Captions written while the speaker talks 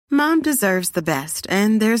Mom deserves the best,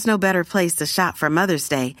 and there's no better place to shop for Mother's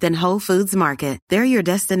Day than Whole Foods Market. They're your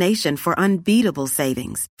destination for unbeatable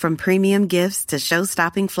savings, from premium gifts to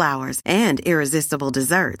show-stopping flowers and irresistible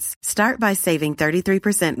desserts. Start by saving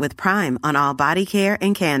 33% with Prime on all body care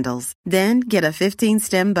and candles. Then get a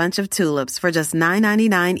 15-stem bunch of tulips for just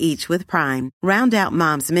 $9.99 each with Prime. Round out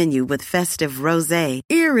Mom's menu with festive rosé,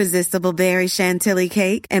 irresistible berry chantilly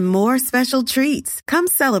cake, and more special treats. Come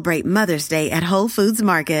celebrate Mother's Day at Whole Foods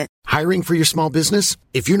Market. Hiring for your small business?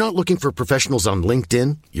 If you're not looking for professionals on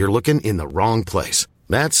LinkedIn, you're looking in the wrong place.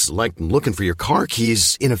 That's like looking for your car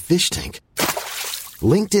keys in a fish tank.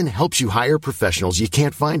 LinkedIn helps you hire professionals you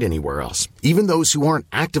can't find anywhere else, even those who aren't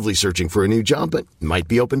actively searching for a new job but might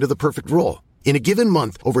be open to the perfect role. In a given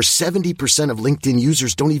month, over 70% of LinkedIn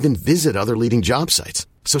users don't even visit other leading job sites.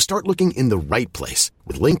 So start looking in the right place.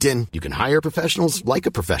 With LinkedIn, you can hire professionals like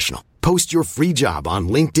a professional. Post your free job on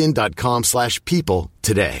linkedin.com/people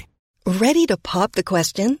today. Ready to pop the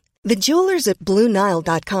question? The jewelers at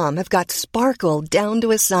BlueNile.com have got sparkle down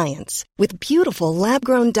to a science with beautiful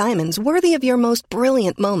lab-grown diamonds worthy of your most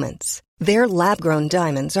brilliant moments. Their lab-grown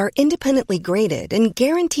diamonds are independently graded and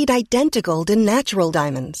guaranteed identical to natural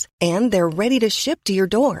diamonds, and they're ready to ship to your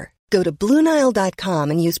door. Go to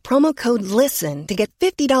BlueNile.com and use promo code LISTEN to get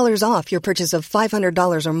 $50 off your purchase of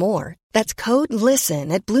 $500 or more. That's code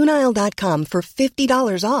LISTEN at BlueNile.com for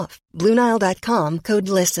 $50 off. BlueNile.com, code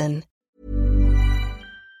LISTEN.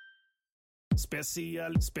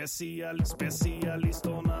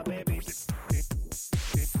 Specialisterna, baby.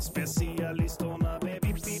 Specialisterna,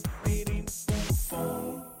 baby.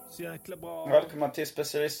 Så jäkla bra. Välkomna till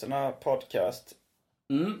Specialisterna podcast.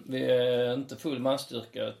 Vi är inte full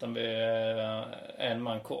manstyrka utan vi är en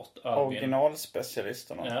man kort. Albin.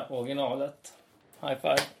 Originalspecialisterna. Ja, originalet. High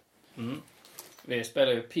five. Vi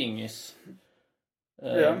spelar ju pingis.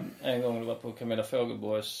 En gång det var på Camilla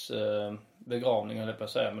Fogelborgs begravning, höll jag på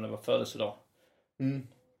att säga, men det var födelsedag.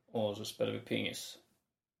 Och så spelade vi pingis.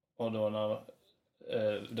 Och då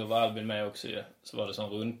var Albin med också, så var det sån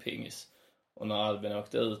rundpingis. Och när Albin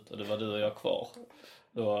åkte ut och det var du och jag kvar,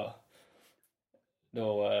 då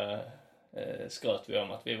skröt vi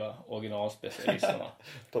om att vi var originalspecialisterna.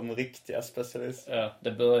 De riktiga specialisterna. Ja,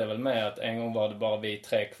 det började väl med att en gång var det bara vi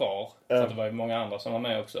tre kvar. För det var ju många andra som var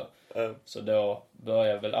med också. Så då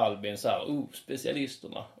började väl Albin så här,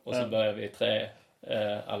 specialisterna. Och så började vi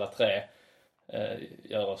alla tre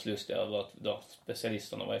göra oss lustiga över att då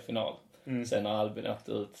specialisterna var i final. Sen när Albin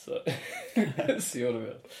åkte ut så gjorde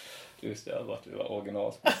vi lustiga över att vi var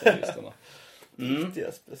originalspecialisterna.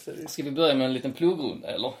 Riktiga specialister. Ska vi börja med en liten pluggrunda,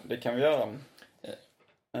 eller? Det kan vi göra.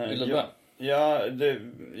 Vill du börja? Ja,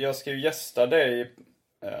 jag ska ju gästa dig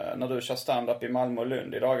när du kör stand-up i Malmö och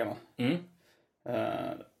Lund i dagarna.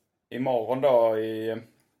 Imorgon då i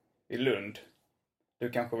Lund. Du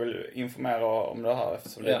kanske vill informera om det här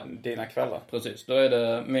eftersom det är dina kvällar. Precis, då är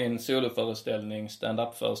det min soloföreställning,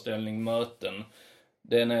 stand-up-föreställning Möten.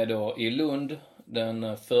 Den är då i Lund den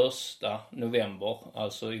 1 november,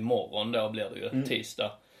 alltså imorgon då blir det ju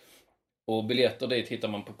tisdag. Och biljetter dit hittar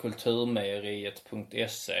man på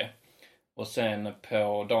kulturmejeriet.se. Och sen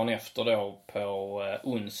på dagen efter då, på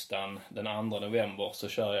onsdagen den 2 november, så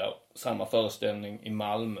kör jag samma föreställning i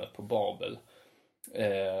Malmö på Babel.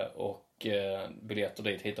 Och biljetter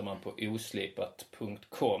dit hittar man på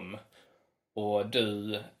oslipat.com. Och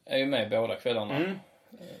du är ju med båda kvällarna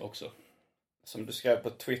också. Som du skrev på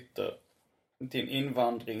Twitter, din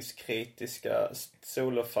invandringskritiska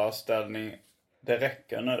soloföreställning, det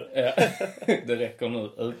räcker nu. Ja, det räcker nu,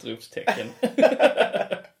 utropstecken.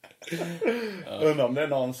 Undrar om det är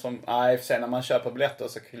någon som... Nej, sen när man köper biljetter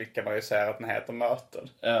så klickar man ju säga att den heter Möten.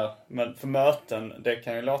 Ja. Men för Möten, det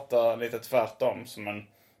kan ju låta lite tvärtom som en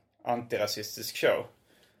antirasistisk show.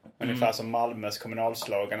 Ungefär som Malmös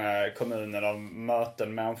kommunalslagen är kommunen av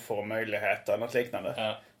möten, människor och möjligheter, något liknande.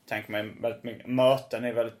 Ja. Tänker man väldigt mycket. Möten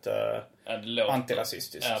är väldigt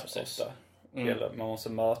antirasistiskt. Ja, precis. Man måste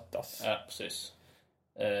mötas. Ja, precis.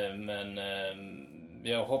 Men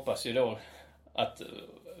jag hoppas ju då att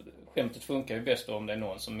skämtet funkar ju bäst om det är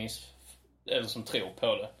någon eller som tror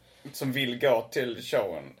på det. Som vill gå till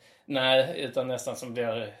showen. Nej, utan nästan som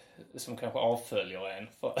kanske avföljer en.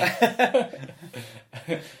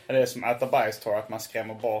 Det är som äta bajs, att man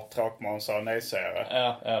skrämmer bort tråkmånsar och nejsägare.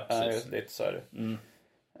 Ja, precis. Lite så är det.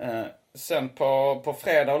 Sen på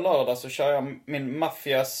fredag och lördag så kör jag min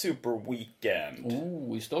Mafia Super Weekend.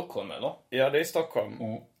 I Stockholm eller? Ja, det är i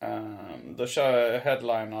Stockholm. Då kör jag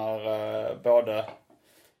headliner både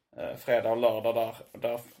fredag och lördag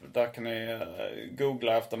där kan ni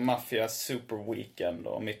googla efter Mafia Super Weekend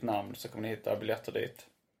och mitt namn, så kommer ni hitta biljetter dit.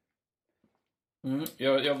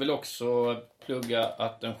 Jag vill också plugga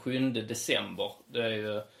att den 7 december, det är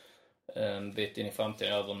ju en bit in i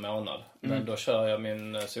framtiden, över en månad. Men då kör jag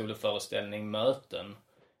min soloföreställning Möten.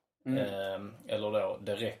 Eller då,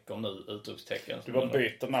 det räcker nu, utropstecken. Du bara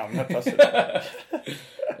byter namn helt plötsligt.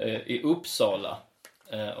 I Uppsala.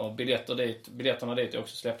 Och biljetterna dit är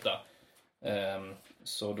också släppta.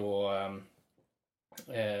 Så då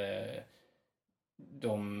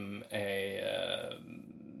de är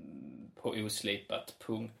på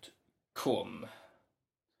oslipat.com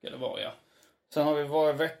ska det vara, ja. Sen har vi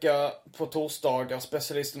varje vecka på torsdagar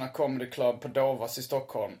Specialisterna Comedy Club på Dovas i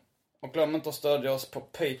Stockholm. Och glöm inte att stödja oss på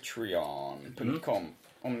patreon.com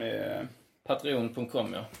om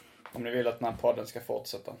Patreon.com, ja. Om ni vill att den här podden ska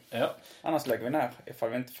fortsätta. Ja. Annars lägger vi ner ifall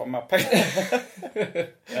vi inte får mer pengar.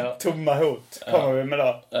 Ja. Tomma hot kommer vi med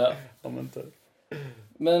då. Ja. Om inte.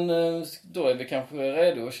 Men då är vi kanske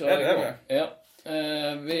redo att köra igång. Ja.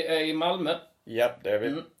 Vi är i Malmö. Ja, det är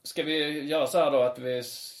vi. Ska vi göra så här då att vi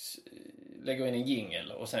lägger in en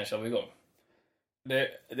jingle och sen kör vi igång? Det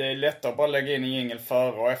är lättare att bara lägga in en jingle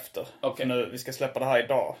före och efter. Okay. För nu, vi ska släppa det här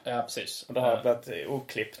idag. Ja, precis. Och det har blivit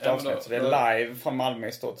oklippt avsnitt. Så det är live från Malmö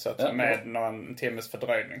i stort sett. Med någon timmes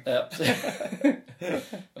fördröjning. Ja,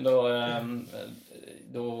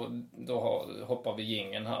 då hoppar vi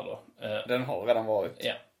jingeln här då. Den har redan varit.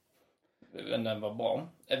 Ja. Men den var bra.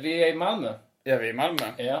 Vi är i Malmö. Ja, vi är i Malmö.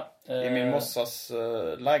 Ja. I min mossas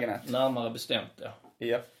lägenhet. Närmare bestämt, ja.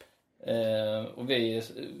 Japp. Och vi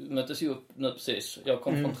möttes ju upp nu precis. Jag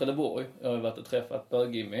kom från Trelleborg. Jag har ju varit och träffat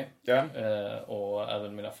Bög-Jimmy. Ja. Och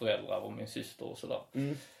även mina föräldrar och min syster och sådär.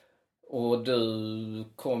 Och du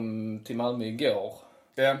kom till Malmö igår.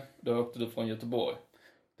 Ja. Då åkte du från Göteborg.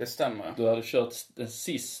 Det stämmer. Du hade kört den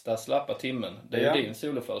sista slappa timmen. Det är ju din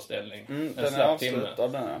soloföreställning. Den är avslutad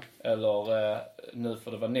den. Eller nu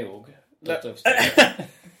får det vara nog.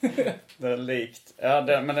 Det är likt.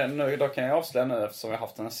 Ja, men nu då kan jag avslöja nu eftersom vi har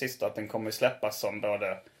haft den sista att den kommer att släppas som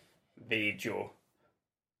både video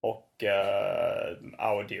och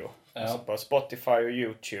audio. Ja. Alltså på Spotify och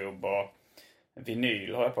YouTube och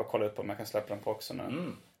vinyl har jag på att kolla upp om jag kan släppa den på också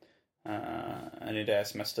nu. En idé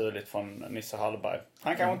som är stulit från Nisse Hallberg.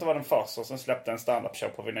 Han kanske inte var den första som släppte en stand-up show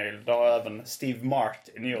på vinyl. Det har även Steve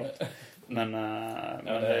Martin gjort. Men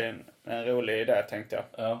det är en rolig idé tänkte jag.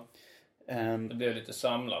 Ja. Det blir lite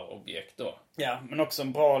samlarobjekt då. Ja, men också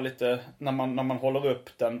en bra lite när man håller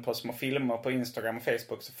upp den på små filmer på Instagram och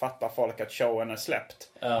Facebook så fattar folk att showen är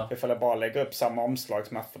släppt. Ja. Ifall jag bara lägger upp samma omslag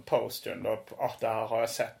som för postern då, det här har jag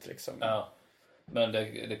sett liksom. Ja. Men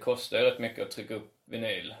det kostar ju rätt mycket att trycka upp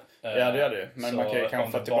vinyl. Ja, det gör det. Men man kan ju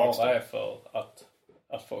kanske få tillbaka bara är för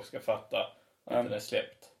att folk ska fatta att den är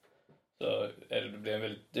släppt. Så det blir en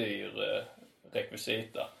väldigt dyr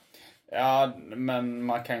rekvisita. Ja, men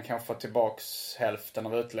man kan kanske få tillbaks hälften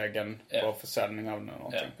av utläggen på försäljning av den eller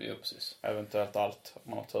någonting. Ja, precis. Eventuellt allt, om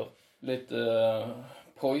man har tur. Lite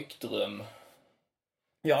pojkdröm.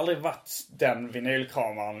 Jag har aldrig varit den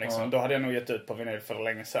vinylkramaren liksom. Då hade jag nog gett ut på vinyl för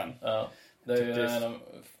länge sedan. Ja, det är ju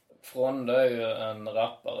Fronda är ju en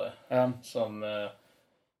rappare som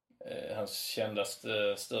hans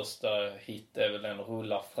kändaste, största hit är väl den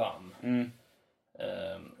Rullar fram.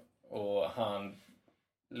 Och han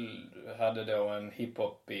hade då en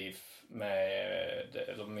hiphop-beef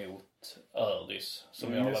mot Öris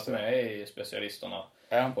som jag har varit med i Specialisterna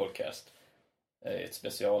podcast. Ett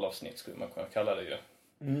specialavsnitt skulle man kunna kalla det ju.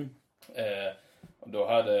 Och då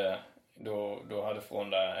hade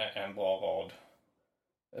Fronda en bra rad.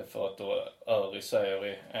 För att då Öris säger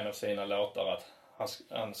i en av sina låtar att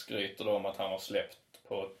han skryter då om att han har släppt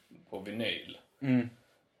på vinyl.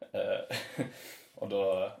 Och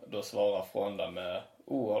då svarar Fronda med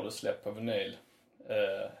har du släppt på vinyl?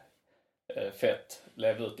 Fett,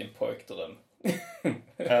 lev ut din pojkdröm.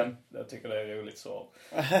 Jag tycker det är roligt svar.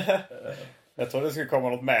 Jag tror det skulle komma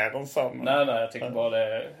något mer än så. Nej, jag tycker bara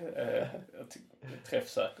det är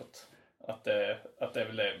träffsäkert. Att det är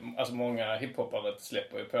väl det. Alltså många hiphoppare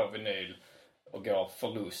släpper ju på vinyl och går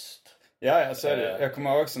förlust. Ja, så är det. Jag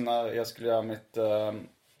kommer ihåg också när jag skulle göra mitt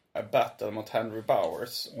battle mot Henry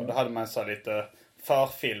Bowers. Och då hade man så lite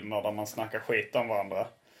förfilmer där man snackar skit om varandra.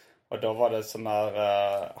 Och då var det så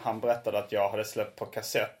när han berättade att jag hade släppt på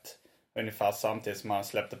kassett ungefär samtidigt som han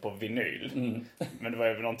släppte på vinyl. Men det var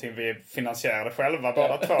ju någonting vi finansierade själva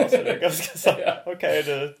båda två. Så det är ganska så, okej,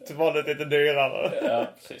 du var det lite dyrare. Ja,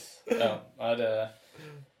 precis. Ja,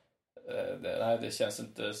 det känns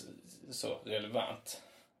inte så relevant.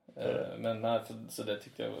 Men nej, så det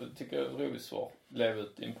tycker jag är roligt svar. Lev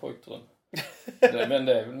ut din pojkdröm. Men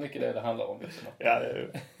det är väl mycket det handlar om. Liksom. Ja, det är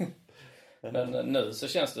ju. Men nu så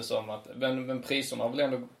känns det som att men priserna har väl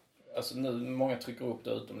ändå, alltså nu många trycker upp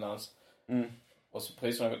det utomlands. Och så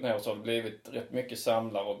priserna har gått ner, så har det blivit rätt mycket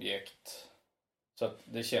samlarobjekt. Så att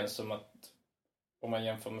det känns som att om man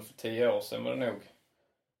jämför med för 10 år sedan var det nog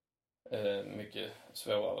mycket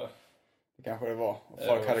svårare. Det kanske det var. Och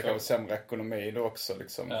folk hade kanske sämre ekonomi då också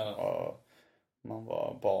liksom. Ja. Och man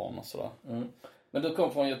var barn och sådär. Men du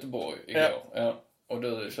kom från Göteborg igår. Ja. Och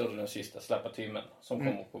du körde den sista Slappa timmen som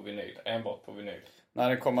kommer på vinyl. Enbart på vinyl. Nej,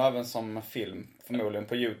 den kommer även som film. Förmodligen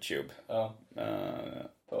på YouTube. Ja.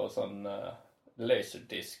 På sån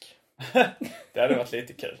laserdisk. Det hade varit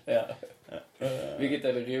lite kul. Ja. Vilket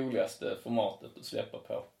är det roligaste formatet att släppa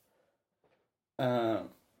på?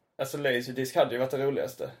 Alltså Laserdisc hade ju varit det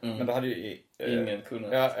roligaste. Men det hade ju... Ingen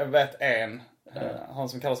kunnat. Ja, jag vet en. Han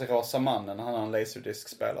som kallar sig Rosa Mannen. Han har en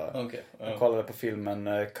Laserdisc-spelare. Okay. Jag kollade på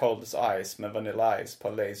filmen Cold as Ice med Vanilla Ice på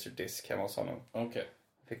Laserdisc hemma hos honom. Okay.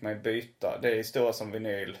 Fick man ju byta. Det är ju stora som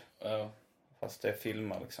vinyl. Ja. Fast det är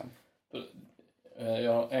filmer liksom.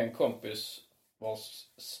 Jag har en kompis vars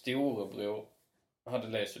storebror hade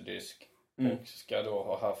Laserdisk. Och ska då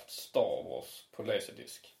ha haft Star Wars på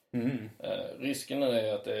Laserdisk. Risken nu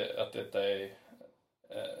är att detta är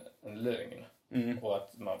en lögn. Och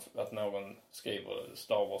att någon skriver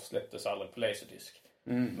Star Wars släpptes aldrig på Laserdisk.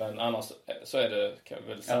 Men annars så är det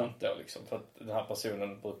väl sant då liksom. För att den här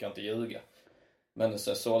personen brukar inte ljuga. Men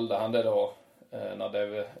sen sålde han det då när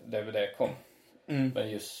DVD kom.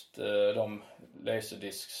 Men just de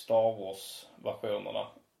Laserdisk Star Wars versionerna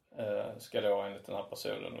ska då enligt den här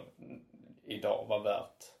personen idag vara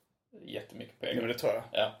värt jättemycket pengar. Jo, det tror jag.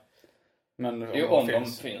 Ja. Men om de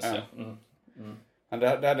finns, ja. Men det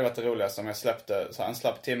hade varit det roligaste om jag släppte så en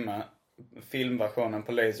slapp timme filmversionen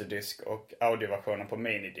på Laserdisc och audioversionen på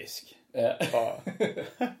minidisk. Ja. Ja.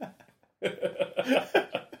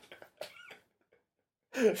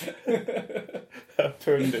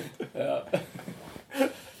 Pundigt. Ja.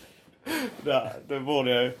 Det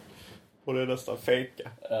borde jag nästan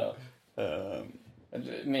fejka. Ja.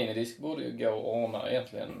 Minidisk borde ju gå och ordna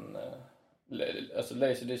egentligen. Alltså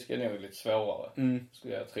Laserdisk är nog lite svårare,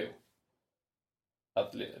 skulle jag tro.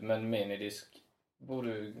 Men minidisk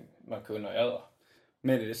borde man kunna göra.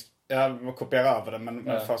 Minidisk, jag kopierar över det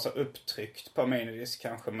men får så upptryckt på minidisk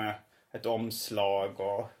kanske med ett omslag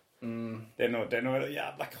och det är nog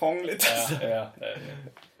jävla krångligt. Ja.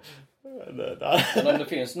 Men om det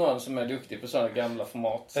finns någon som är duktig på sådana gamla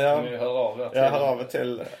format, kan ni höra av det till. Jag hör av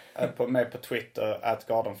till mig på Twitter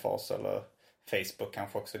 @Gardenfors eller Facebook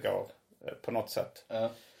kanske också går på något sätt.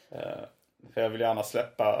 För jag vill gärna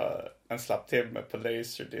släppa en slapp timme på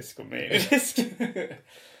Laserdisk och minidisk.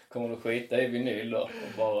 Kommer du skita i vinyl då? Och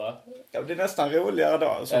bara... Ja, det är nästan roligare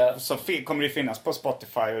då. Så kommer det finnas på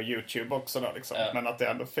Spotify och YouTube också då liksom. Men att det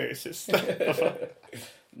är ändå fysiskt.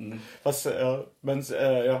 Fast,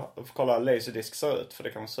 jag får kolla hur Laserdisk ser ut. För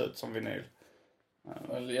det kan se ut som vinyl.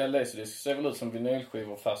 Ja, Laserdisk ser väl ut som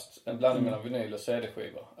vinylskivor fast en blandning mellan vinyl och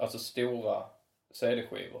CD-skivor. Alltså stora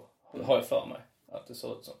CD-skivor. Har jag för mig att det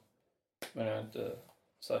ser ut som. Men jag är inte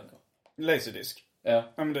säker. Laserdisk? Ja.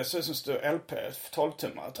 Men det ser ut som stor LP,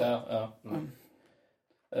 12-tummare tror jag. Ja.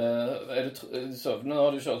 Så, nu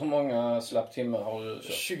har du kört, hur många slapp timmar har du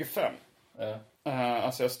kört? 25. Ja.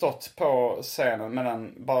 Alltså jag har stått på scenen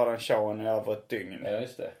med bara den showen i över ett dygn. Ja,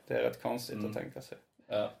 just det. Det är rätt konstigt att tänka sig.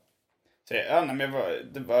 Ja. Så,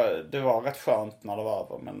 det var rätt skönt när det var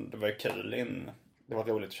över, men det var ju kul det var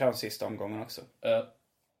roligt att köra den sista omgången också. Ja.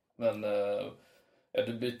 Men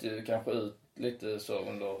du bytte kanske ut lite så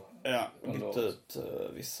under... Ja, bytte ut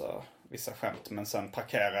vissa skämt, men sen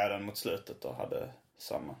parkerade jag den mot slutet och hade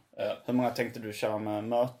samma. Ja. Hur många tänkte du köra med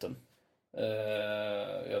möten?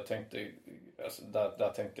 Jag tänkte, alltså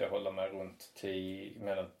där tänkte jag hålla mig runt 10,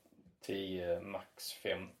 mellan 10 max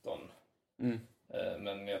 15.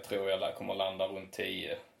 Men jag tror jag kommer landa runt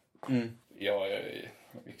 10. Jag är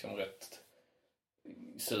liksom rätt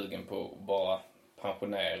sugen på att bara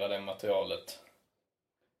pensionera det materialet.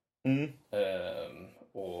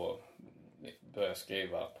 Och börja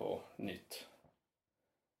skriva på nytt.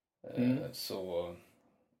 Så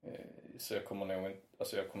jag kommer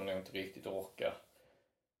nog inte riktigt orka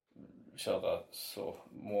köra så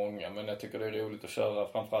många. Men jag tycker det är roligt att köra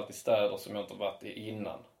framförallt i städer som jag inte varit i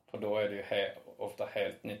innan. För då är det ju ofta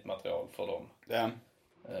helt nytt material för dem. Ja.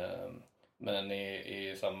 Men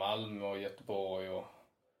i så Malmö och Göteborg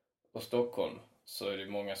och Stockholm så är det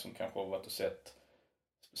många som kanske har varit och sett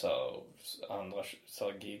så här, andra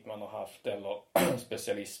så här gig man har haft eller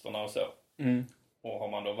specialisterna och så. Och har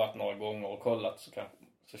man då varit några gånger och kollat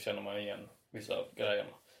så känner man igen vissa av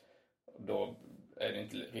grejerna. Då är det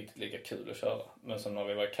inte riktigt lika kul att köra. Men sen när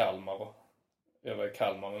vi var i Kalmar jag var i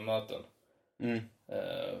Kalmar med möten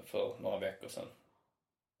för några veckor sedan.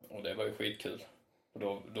 Och det var ju skitkul.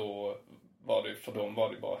 Och då var det, för dem var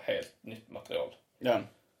det bara helt nytt material. Ja.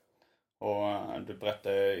 Och du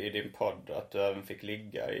berättade i din podd att du även fick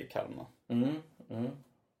ligga i Kalmar.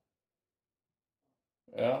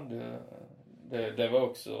 Ja, det var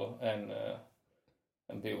också en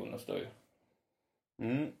bonus då ju.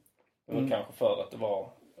 Det var kanske för att det var...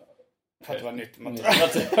 För att det var nytt material.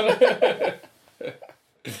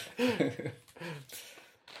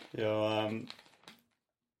 Jag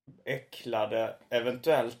äcklade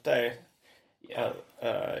eventuellt dig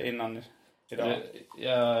innan idag.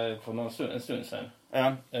 Ja, för en stund sedan.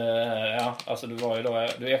 Ja. Ja, alltså du var ju då...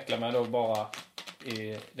 Du äcklade mig då bara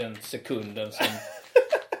i den sekunden som...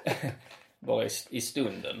 bara i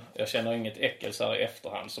stunden. Jag känner inget äckel så här i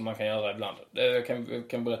efterhand som man kan göra ibland. Jag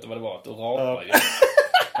kan berätta vad det var. Att du rapar ju.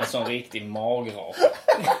 En sån riktig magrap.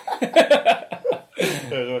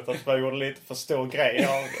 Det är roligt att man gjorde lite för stor grej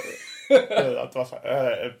av att det var så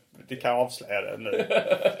vi kan avslöja det nu.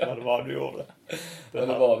 Vad det var du gjorde. Det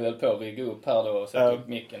var väl på att rigga upp här då och sätta upp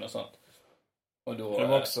micken och sånt. Och då... Det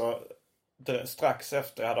var också strax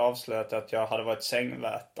efter jag hade avslöjat att jag hade varit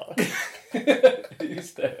sängvätare.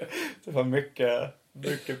 Just det. Det var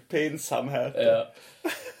mycket pinsamhet. Ja.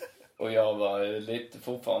 Och jag var lite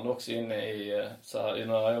fortfarande också inne i så här,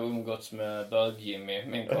 när jag umgåtts med Bög-Jimmy,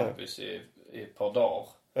 min kompis, i ett par dagar.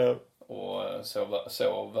 Och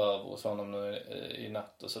sov över hos honom nu i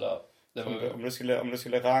natt och sådär. Om du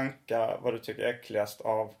skulle ranka vad du tycker är äckligast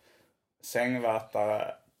av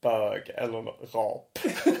sängvätare, bög eller rap.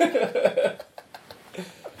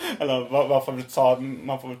 Eller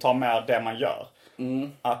man får väl ta med det man gör.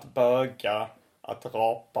 Att böga, att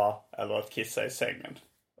rapa eller att kissa i sängen.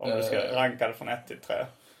 Om du ska ranka det från 1 till 3.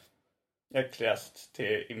 Äckligast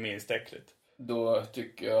till i minst äckligt. Då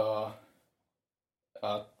tycker jag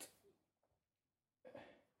att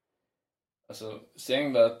alltså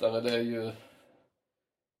sängvätare, det är ju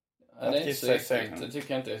att kissa i sängen. Det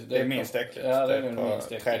tycker jag inte. Det är minst äckligt. Ja, det är på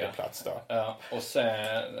minst äckligt. 3:e plats då. Ja, och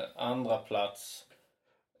sen andra plats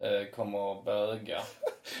kommer böga.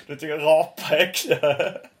 Du tycker rapa är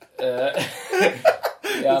äckligare?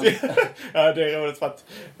 Ja. Ja, det är roligt för att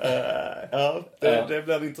det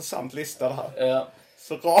blir en intressant lista det här. Ja.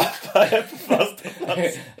 Så rapa är på första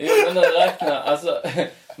plats.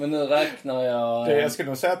 Men nu räknar jag... Jag skulle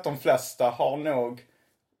nog säga att de flesta har nog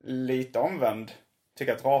lite omvänd.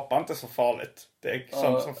 Tycker att rapa inte är så farligt. Det är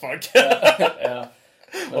sånt som folk. Ja.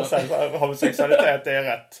 Och sen så homosexualitet är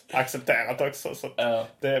rätt accepterat också. Så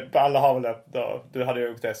alla har väl det. Du hade ju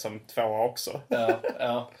gjort det som 2 också.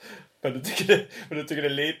 Ja. Men du tycker det är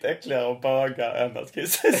lite äckligare att böga än att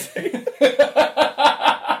kissa i sig.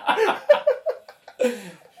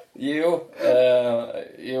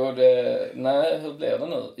 Nej, hur blir det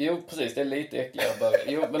nu? Jo, precis, det är lite äckligare att böga.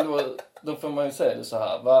 Jo, men då får man ju säga det så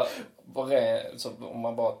här. Om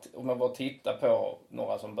man bara tittar på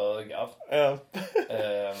några som bögar.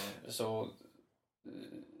 Så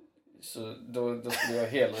då skulle jag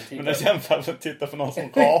hellre titta. Men det känns för att titta på någon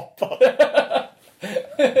som rapar.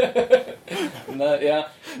 Nej,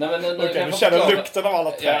 men nu okej, du känner lukten av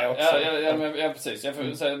alla 3 också. Ja, precis. Jag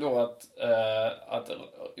får säga då att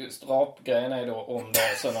just rapgrejen är då om det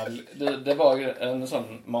är såna... Det var ju en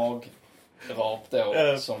sån magrap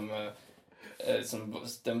då som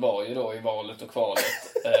den var ju då i valet och kvalet.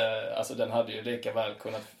 Alltså den hade ju lika väl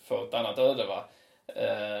kunnat få ett annat öde, va?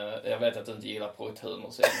 Jag vet att du inte gillar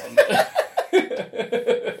prutthumor, Simon.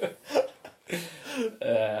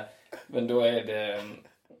 Men då är det...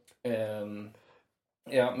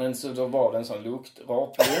 ja, men så då var det en sån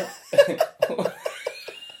rap.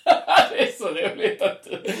 Det är så roligt att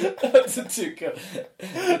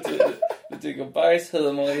du tycker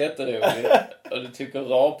bajshumor är jätteroligt. Och du tycker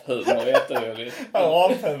raphumor är jätteroligt. Ja,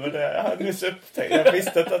 raphumor, det jag hade nyss upptäckt. Jag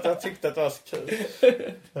visste inte att jag tyckte att det var så kul.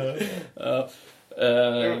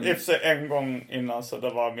 I och för sig en gång innan så det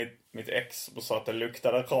var mitt ex som sa att det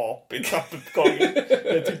luktade rap i trappuppgången.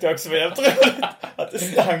 Det tyckte jag också var helt roligt. Att det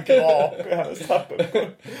stank rap i hennes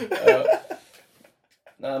trappuppgång.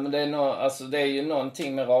 Nej, men det är ju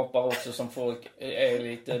någonting med rapar också som folk är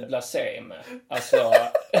lite blasé med. Alltså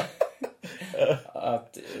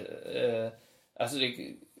att alltså det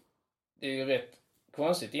är ju rätt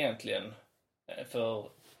konstigt egentligen, för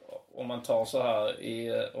om man tar så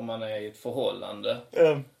här om man är i ett förhållande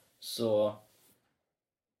så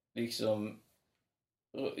liksom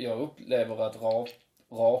jag upplever att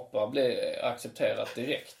rapa blir accepterat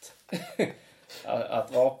direkt.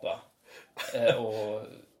 Att rapa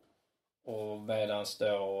och medans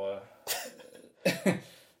då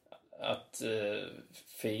att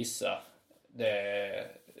fisa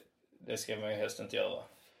det ska man ju helst inte göra.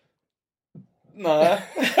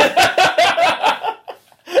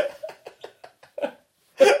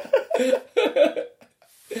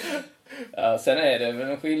 Ja, sen är det väl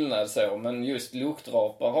en skillnad så, men just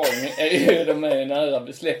luktrapar är ju de är nära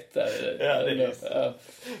besläktade. Ja, det är så.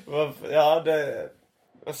 Ja, det...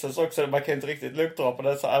 Och sen så också, man kan inte riktigt luktrapa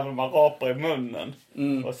det så även om man rapar i munnen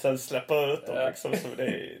och sen släpper ut dem liksom, så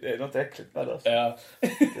det är något äckligt med det. Ja.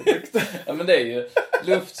 Ja, men det är ju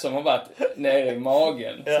luft som har varit nere i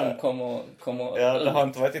magen som kommer Ja, det ut. har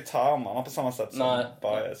inte varit i tarmarna på samma sätt som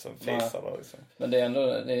bara som fisar då, liksom. Men det är ändå,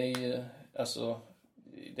 det är ju, alltså,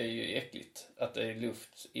 det är ju äckligt att det är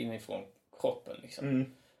luft inifrån kroppen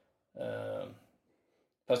liksom.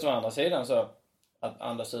 Fast å andra sidan så att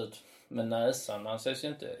andas ut med näsan anses ju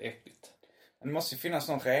inte äckligt. Det måste ju finnas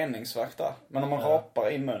någon reningsverk där. Men om man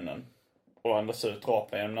rapar i munnen och andas ut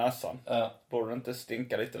rapen genom näsan, borde det inte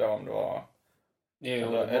stinka lite då om det var...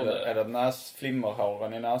 Jo, eller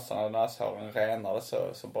flimmerhåren i näsan eller näshåren renade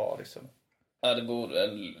så bra liksom. Ja, det borde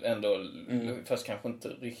ändå, fast kanske inte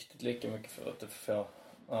riktigt lika mycket för att det får...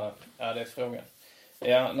 Ja, det är frågan.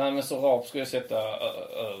 Ja, nej, men så rap skulle jag sätta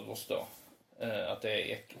överst då. Att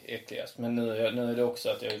det är äckligast. Men nu är det också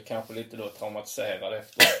att jag är kanske lite då traumatiserad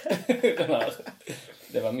efter den här.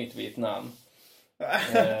 Det var mitt Vietnam.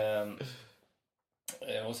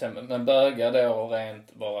 Och sen, men bögar då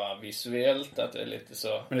rent bara visuellt, att det är lite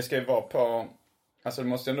så. Men det ska ju vara på... Alltså det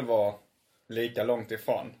måste ju ändå vara lika långt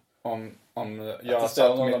ifrån. Om jag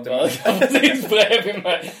satt mitt precis bredvid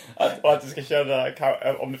mig. Och att du ska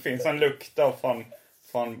köra... Om det finns en lukt då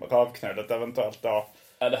från rövknullet eventuellt då.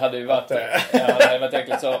 Ja, det hade ju varit... det hade varit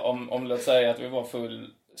äckligt så om låt säga att vi var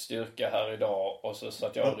full styrka här idag och så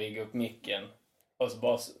att jag riggar upp micken och så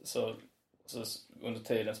bara så under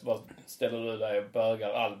tiden så bara ställer du dig och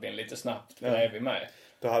bögar Albin lite snabbt bredvid mig.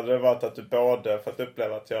 Då hade det varit att du både för att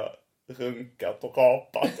uppleva att jag runkat och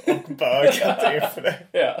rapat och bögat inför det.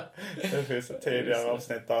 Ja. Det finns ett tidigare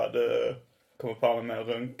avsnitt där du kommer fram med och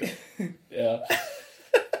runka. Ja.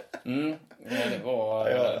 Ja, det var...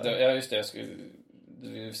 Ja, just det.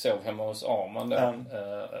 Du sov hemma hos Arman då.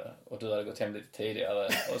 Och du hade gått hem lite tidigare.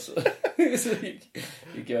 Och så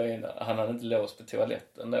gick jag in. Han hade inte låst på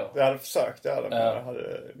toaletten då. Jag hade försökt göra det, men jag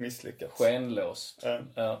hade misslyckats. Skenlåst.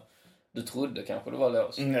 Ja. Du trodde kanske det var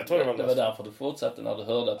låst. Jag tror det var låst. Det var därför du fortsatte när du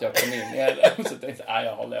hörde att jag kom in i det. Så tänkte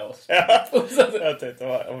jag har låst. Ja. Jag tänkte det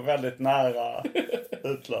var väldigt nära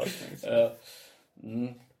utlösning. Ja.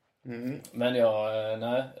 Men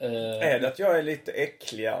nej. Är det att jag är lite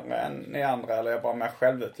äckligare än ni andra, eller är jag bara mer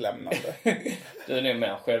självutlämnande? Du är nog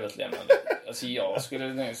mer självutlämnande. Alltså jag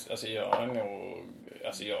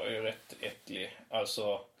är ju rätt äcklig.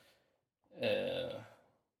 Alltså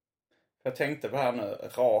jag tänkte på här nu,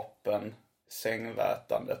 rapen,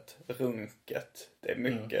 sängvätandet, runket. Det är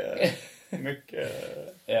mycket...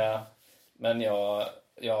 Ja, men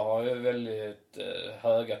jag har ju väldigt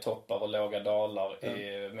höga toppar och låga dalar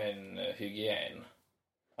i min hygien.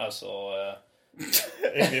 Alltså...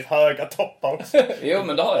 I ditt höga toppar också. Jo,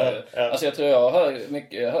 men det har jag ju. Alltså jag tror jag har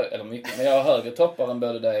men jag har högre toppar än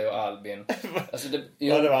både dig och Albin. Alltså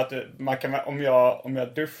det var att om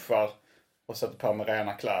jag duschar och sätter på mig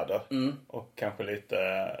rena kläder och kanske lite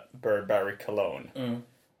Burberry cologne.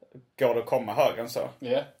 Går det att komma högre än så?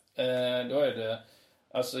 Ja, då är det...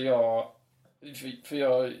 Alltså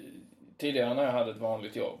tidigare när jag hade ett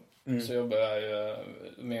vanligt jobb så jobbade jag ju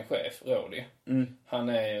med en chef, Rodi. Han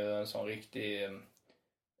är ju en sån riktig,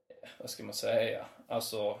 vad ska man säga,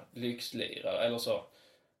 alltså lyxlirare eller så.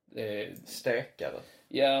 Stekare?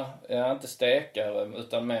 Ja, inte stekare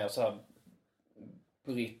utan mer så här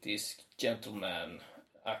brittisk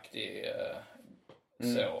gentleman-aktig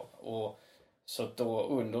så. Och så då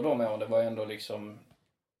under de åren, det var ändå liksom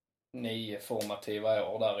 9 formativa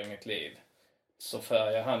år där i mitt liv, så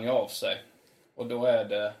färgar han ju av sig. Och då är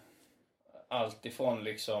det allt ifrån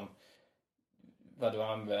liksom vad du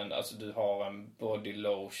använder. Alltså du har en body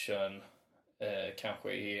lotion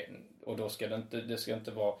kanske och då ska det ska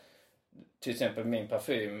inte vara, till exempel min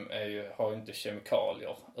parfym har ju inte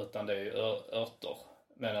kemikalier utan det är ju örter,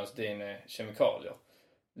 medan din är kemikalier.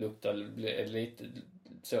 Luktar lite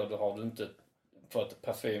så, då har du inte, för att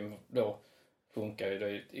parfym då funkar ju då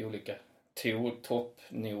i olika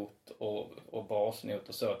toppnot och basnot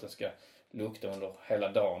och så, att den ska lukta under hela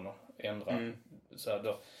dagen och ändra så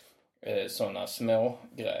då, sådana små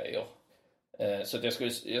grejer. Så att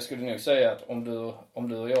jag skulle nog säga att om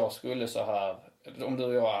du och jag skulle så här, om du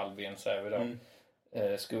och jag Albin säger vi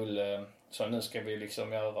då, skulle så nu ska vi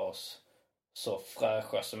liksom göra oss så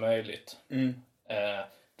fräscha som möjligt.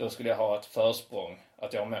 Då skulle jag ha ett försprång,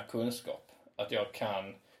 att jag har mer kunskap, att jag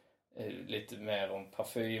kan lite mer om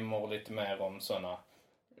parfymer, lite mer om sådana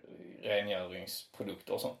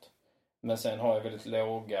rengöringsprodukter och sånt. Men sen har jag väldigt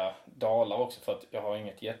låga dalar också, för att jag har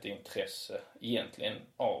inget jätteintresse egentligen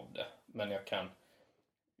av det. Men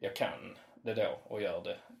jag kan det då och gör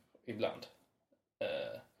det ibland.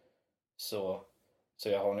 Så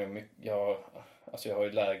jag har nog jag har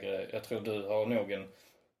ju lägre, jag tror du har nog en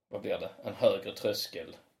högre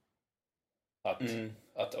tröskel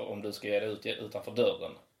att om du ska ge dig ut utanför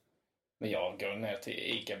dörren. Men jag går ner till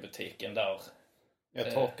ICA-butiken där.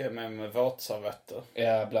 Jag torkar mig med våtservetter.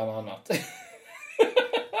 Ja, bland annat.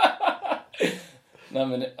 Nej,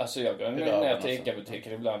 men alltså jag går ner till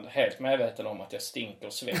ICA-butiken ibland helt medveten om att jag stinker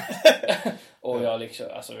svett. Och jag liksom,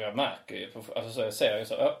 alltså jag märker ju alltså så jag ser ju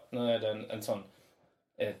så, nu är det en sån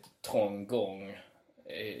trång gång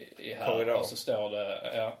i här. Korridor. Och så står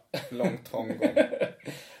det, lång trång gång.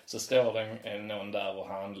 Så står det någon där och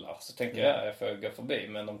handlar. Så tänker jag får gå förbi.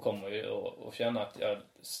 Men de kommer ju och känna att jag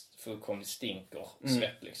fullkomligt stinker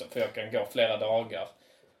svett liksom. För jag kan gå flera dagar.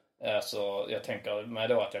 Så jag tänker mig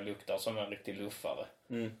då att jag luktar som en riktig luffare.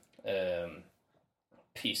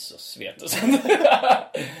 Piss och svett och sånt.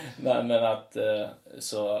 Nej, men att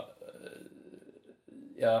så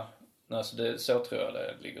ja, alltså så tror jag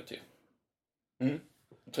det ligger till.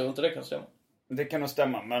 Jag tror inte det kan stämma. Det kan nog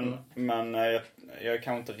stämma, men jag är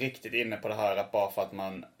kanske inte riktigt inne på det här att bara för att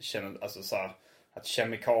man känner alltså så här, att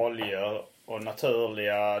kemikalier och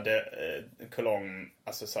naturliga kolong,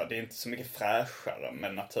 alltså så här, det är inte så mycket fräschare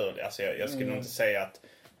med naturliga. Alltså jag skulle nog inte säga att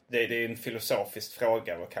det är en filosofisk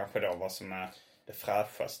fråga vad som är det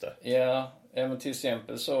fräschaste. Ja, men till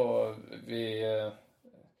exempel så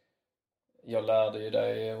jag lärde ju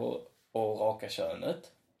dig att raka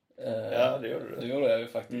könet. Ja, det gjorde du. Det gjorde jag ju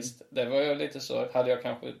faktiskt. Det var ju lite så, hade jag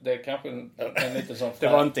kanske, det är kanske en liten sån det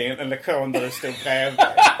var inte en lektion där du stod bredvid.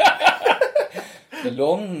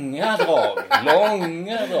 Långa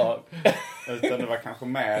drag. Utan det var kanske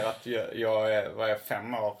mer att jag var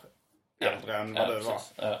 5 år äldre än vad du var.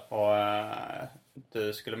 Ja. Och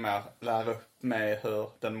du skulle mer lära upp mig hur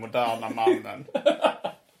den moderna mannen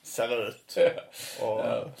ser ut.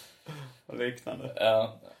 Och liknande.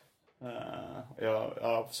 Ja.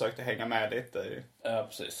 Jag försökte hänga med lite. Ja,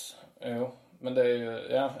 precis. Jo, men det är ju...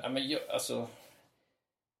 Ja, men alltså...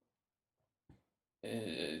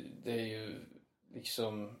 Det är ju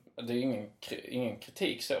liksom... Det är ingen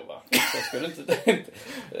kritik så, va? Så jag skulle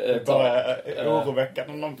inte bara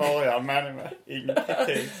oroväckande om de börjar med ingen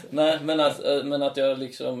kritik. Nej, men att jag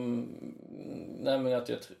liksom... Nej, men att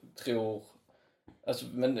jag tror... Alltså,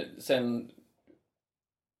 men sen...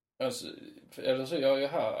 Alltså, eller så jag har ju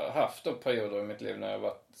haft då perioder i mitt liv när jag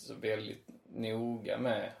varit så väldigt noga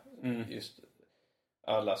med just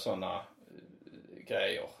alla såna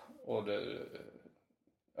grejer. Och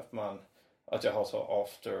att jag har så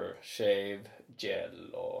aftershave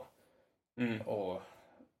gel och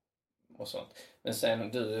sånt. Men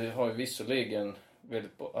sen du har ju visserligen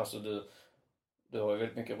väldigt, alltså du har ju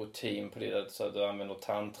väldigt mycket rutin på det, så att du använder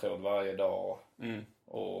tandtråd varje dag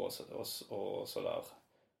och sådär.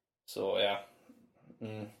 Så ja.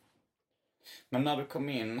 Men när du kom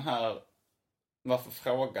in här, varför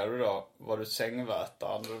frågade du då? Var du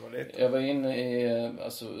sängvätare när du var liten? Jag var inne i,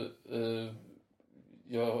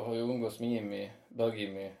 jag har ju umgås med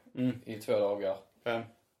Bög-Jimmy i 2 dagar.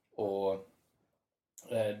 Och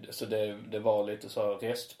så det var lite så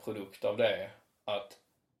restprodukt av det. Att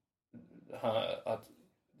det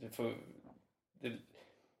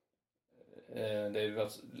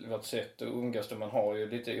var ett sätt att umgås där man har ju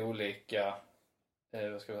lite olika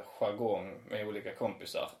jargong med olika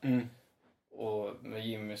kompisar. Och med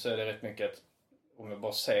Jimmy så är det rätt mycket att om jag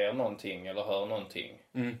bara ser någonting eller hör någonting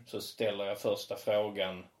så ställer jag första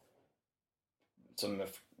frågan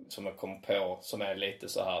som jag kom på, som är lite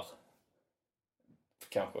så här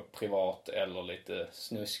kanske privat eller lite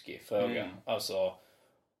snuskig fråga. Alltså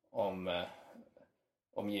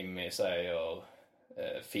om Jimmy säger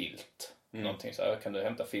filt någonting så här, kan du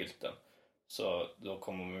hämta filten? Så då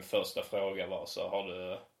kommer min första fråga vara så, har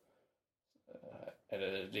du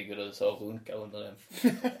ligger du så och runkar under den?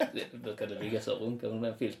 Brukar du ligga så och runka under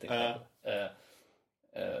den filten?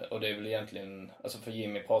 Och det är väl egentligen, alltså för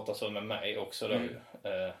Jimmy pratar så med mig också då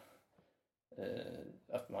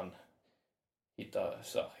att man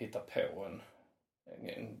hittar på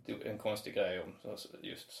en konstig grej om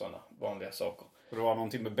just sådana vanliga saker. För det var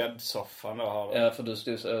någonting med bäddsoffan då? Ja, för du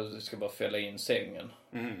stod så, du ska bara fälla in sängen.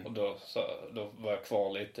 Och då var jag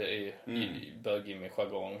kvar lite i Bög-Jimmy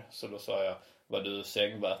jargong. Så då sa jag, var du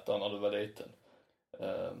sängvätare när du var liten?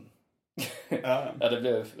 Ja, det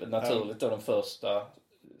blev naturligt då den första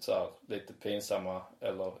så här, lite pinsamma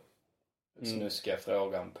eller snuskiga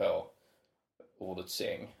frågan på ordet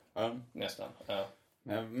säng. Nästan. Ja.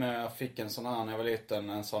 Men jag fick en sån här när jag var liten,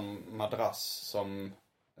 en sån madrass som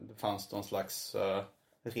det fanns någon slags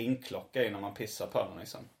ringklocka i när man pissar på den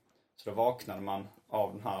liksom. Så då vaknade man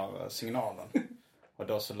av den här signalen. Och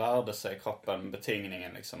då så lärde sig kroppen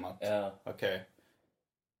betingningen liksom att okej.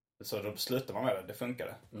 Så då beslutade man med det, det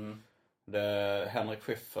funkade. Henrik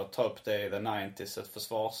Schiffer tar upp det i The 90s, ett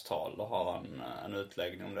försvarstal, och har en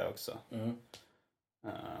utläggning om det också.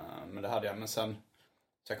 Men det hade jag, men sen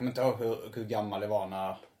så jag kommer inte ihåg hur gammal jag var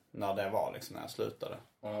när det var liksom, när jag slutade.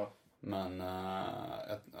 Men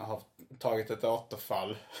jag har tagit ett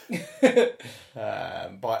återfall.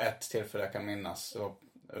 Bara ett tillfälle jag kan minnas, så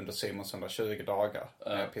under Simons 120 dagar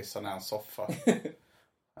när jag pissade ner en soffa.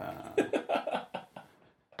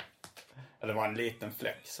 Det var en liten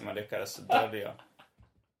fläck som jag lyckades dölja.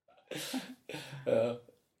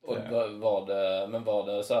 Och var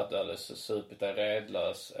det så att du hade supit dig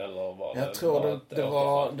redlös, eller var det? Jag tror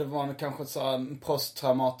det var kanske så en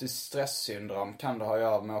posttraumatisk stresssyndrom, kan det ha att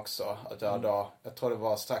göra med också. Att jag tror det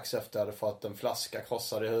var strax efter jag hade fått en flaska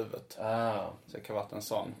krossad i huvudet. Så det kan ha varit en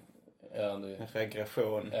sån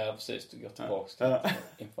regression. Ja, precis. Du går tillbaka till ett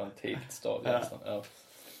infantilt stadie nästan.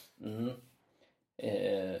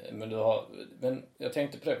 Men jag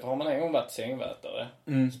tänkte på det, för har man en gång varit sängvätare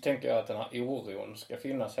så tänker jag att den här oron ska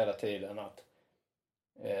finnas hela tiden, att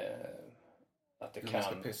det kan...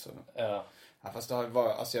 Ska pissa. Ja, fast det var,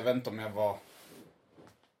 alltså jag vet inte om jag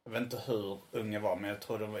vet inte hur ung jag var, men jag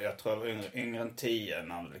tror jag var yngre än 10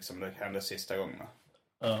 när liksom det hände sista gången.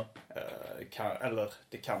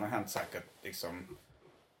 Det kan ha hänt säkert liksom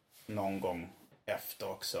någon gång efter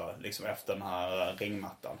också, liksom efter den här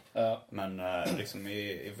ringmattan. Men liksom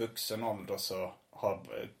i vuxen ålder så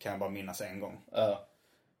kan jag bara minnas en gång.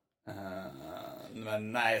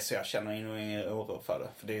 Men nej, så jag känner ingen oro för det.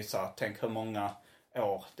 För det är ju så här, tänk hur många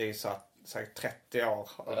år, det är ju så här, säkert 30 år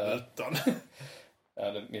utan.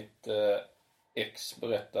 Mitt ex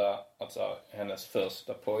berättade att så här, hennes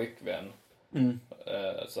första pojkvän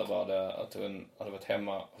så var det att hon hade varit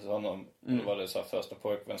hemma hos honom. Och då var det så här, första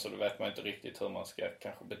pojkvän, så då vet man inte riktigt hur man ska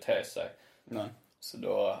kanske bete sig. Nej. Så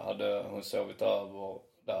då hade hon sovit över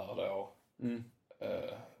där då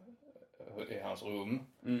i hans rum.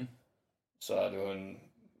 Så hade hon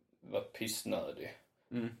varit pissnödig.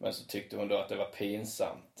 Men så tyckte hon då att det var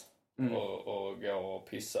pinsamt att gå och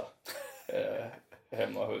pissa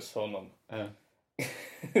hemma hos honom.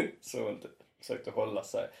 Så hon försökte hålla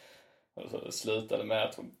sig. Och så det slutade med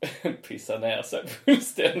att hon pissade ner sig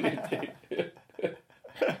fullständigt.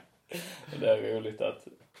 Och det är roligt att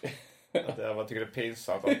jag tycker det är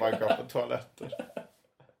pinsamt att man går på toaletten.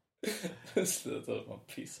 Det slutade att man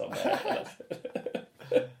pissar ner.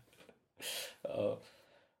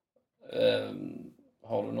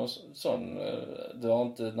 Har du någon sån? Du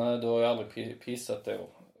har ju aldrig pissat då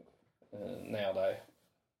ner dig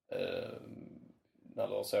när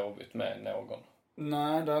du har sovit med någon?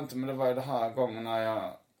 Nej, det har inte, men det var ju det här gången när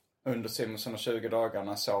jag under Simons 120 dagar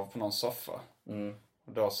när jag sov på någon soffa.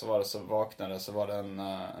 Och då så var det, så vaknade, så var det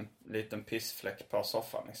en liten pissfläck på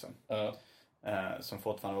soffan liksom. Som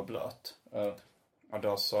fortfarande var blöt. Och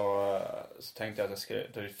då så tänkte jag att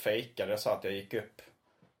då fejkade jag, så att jag gick upp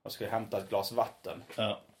och skulle hämta ett glas vatten.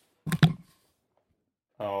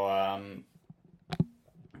 Och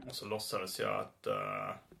så låtsades jag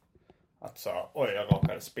att så, oj, jag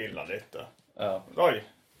råkade spilla lite. Oj,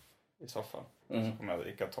 i soffan. Så kom jag och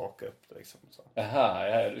gick och torka upp det liksom. Så.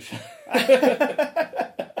 Jaha, du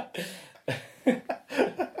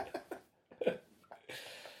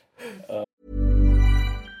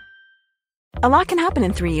A lot can happen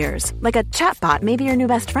in 3 years, like a chatbot may be your new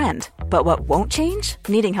best friend. But what won't change?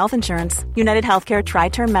 Needing health insurance. United Healthcare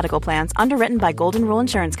Tri-Term Medical Plans, underwritten by Golden Rule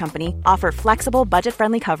Insurance Company, offer flexible,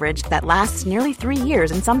 budget-friendly coverage that lasts nearly 3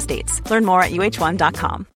 years in some states. Learn more at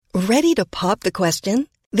uh1.com. Ready to pop the question?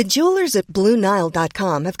 The jewelers at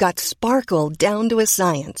BlueNile.com have got sparkle down to a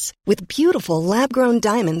science with beautiful lab-grown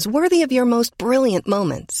diamonds worthy of your most brilliant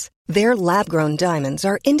moments. Their lab-grown diamonds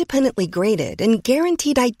are independently graded and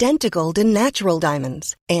guaranteed identical to natural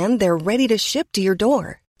diamonds, and they're ready to ship to your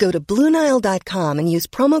door. Go to BlueNile.com and use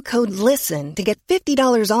promo code LISTEN to get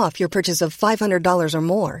 $50 off your purchase of $500 or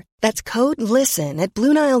more. That's code LISTEN at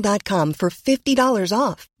BlueNile.com for $50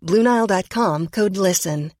 off. BlueNile.com, code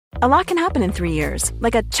LISTEN. A lot can happen in 3 years,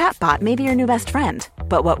 like a chatbot may be your new best friend.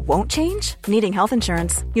 But what won't change? Needing health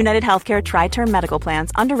insurance. United Healthcare Tri-Term Medical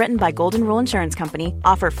Plans, underwritten by Golden Rule Insurance Company,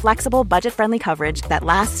 offer flexible, budget-friendly coverage that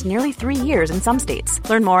lasts nearly 3 years in some states.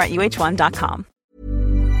 Learn more at uh1.com.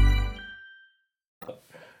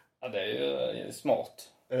 Ja, det är ju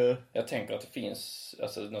smart. Jag tänker att det finns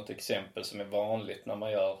alltså något exempel som är vanligt när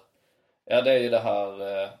man gör... Ja, det är ju det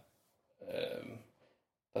här...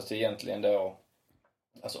 fast egentligen då...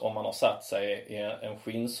 Alltså om man har satt sig i en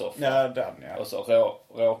skinnsoffa och så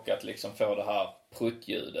råkat liksom få det här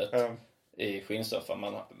pruttljudet i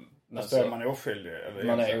skinnsoffan. Fast är man oskyldig? Eller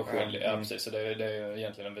man är oskyldig, ja precis. Så det är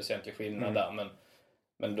egentligen en väsentlig skillnad där.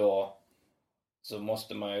 Men då så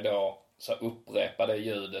måste man ju då så upprepa det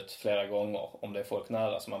ljudet flera gånger om det är folk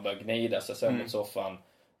nära. Så man börjar gnida sig så mot soffan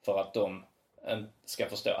för att de ska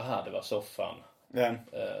förstå, det var soffan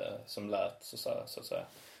som lät så att säga.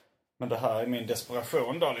 Men det här är min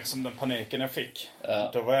desperation då, liksom den paniken jag fick.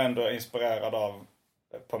 Då var jag ändå inspirerad av,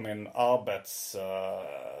 på min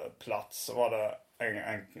arbetsplats så var det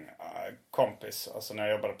en kompis, alltså när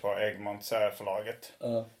jag jobbade på Egmont serieförlaget.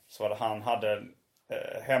 Så var det han hade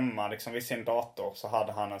hemma liksom vid sin dator så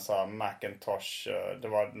hade han en sån här Macintosh, det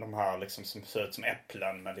var de här liksom som ser ut som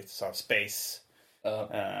äpplen med lite så här space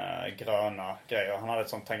gröna grejer. Han hade ett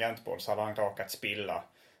sånt tangentbord så hade han råkat spilla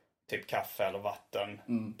typ kaffe eller vatten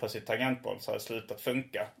på sitt tangentbord så hade det slutat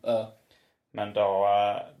funka. Men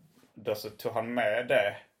då så tog han med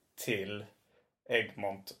det till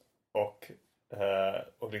Egmont och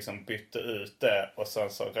liksom bytte ut det och sen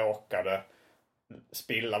så råkade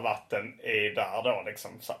spilla vatten i där då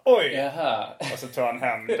liksom så oj. Jaha. Och så tog han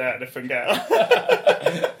hem det fungerar.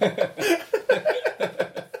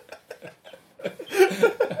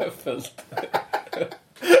 Fullt.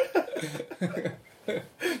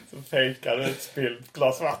 Så fejkade ett spillt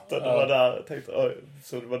glas vatten och var där och tänkte oj,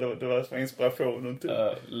 så det var som inspirationen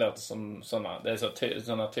till. Låter som såna, det är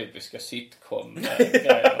såna typiska sitcom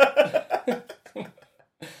grejer.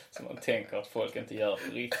 Som man tänker att folk inte gör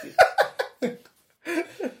på riktigt.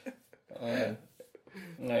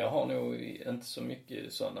 Nej, jag har nog inte så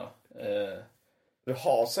mycket såna. Du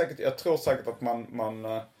har säkert, jag tror säkert att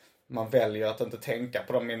man väljer att inte tänka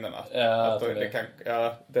på de minnena.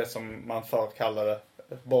 Att det som man förr kallade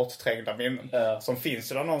bortträngda minnen. Som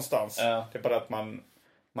finns ju där någonstans. Det är bara att man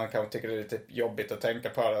kanske tycker det är lite jobbigt att tänka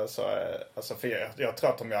på det. Så, alltså för jag tror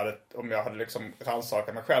att om jag hade liksom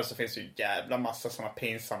rannsakat mig själv så finns det ju jävla massa sådana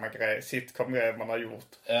pinsamma grejer, sitcom-grejer man har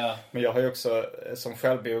gjort. Men jag har ju också som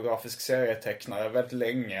självbiografisk serietecknare väldigt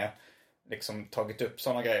länge liksom tagit upp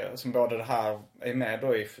sådana grejer. Som både det här är med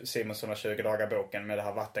då i Simons 120 dagar-boken med det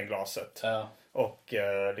här vattenglaset. Och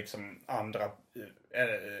liksom andra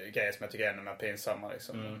grejer som jag tycker är ännu mer pinsamma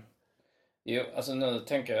liksom. Jo, alltså nu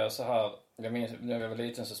tänker jag så här. Jag minns när jag var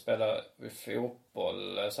liten så spelade vi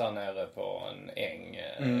fotboll så här nere på en äng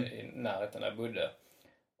i närheten där jag bodde.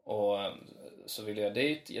 Och så ville jag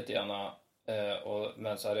dit jättegärna.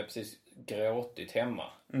 Men så hade jag precis gråtit hemma.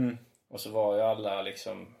 Och så var ju alla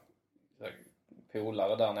liksom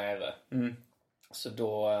polare där nere. Så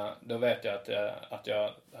då vet jag att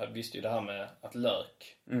jag visste ju det här med att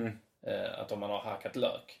lök. Att om man har hackat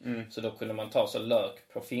lök. Så då kunde man ta så lök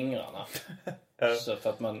på fingrarna. Så för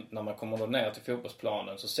att när man kommer då ner till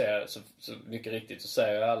fotbollsplanen så mycket riktigt så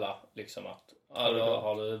säger alla liksom att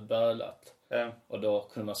har du bölat. Och då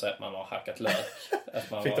kunde man säga att man har hackat lök.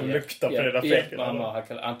 Att man fick de lukta på det där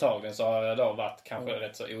fläcken? Antagligen så har jag då varit kanske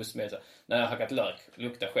rätt så osmidigt. När jag har hackat lök,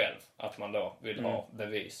 lukta själv. Att man då vill ha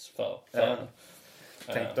bevis för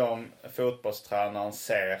Tänk då om fotbollstränaren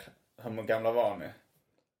ser hur gamla var ni?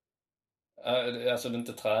 Alltså det är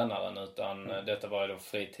inte tränaren utan detta var ju då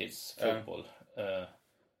fritidsfotboll.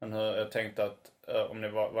 Men jag tänkte att om ni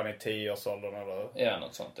var ni 10-årsåldern eller? Ja,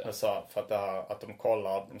 något sånt. Jag sa för att det här, att de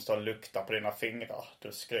kollar, de står och luktar på dina fingrar.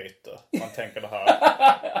 Du skryter. Man tänker det här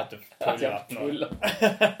att du pullat någon.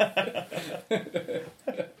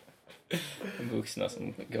 Vuxna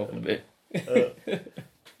som går förbi.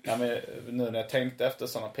 Ja, men nu när jag tänkte efter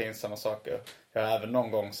sådana pinsamma saker. Jag även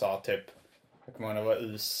någon gång sa typ, jag kommer ihåg när jag var i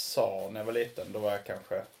USA när jag var liten. Då var jag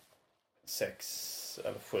kanske 6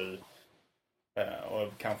 eller 7. Och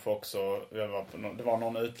kanske också, det var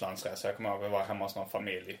någon utlandsresa. Jag kommer ihåg att jag var hemma hos någon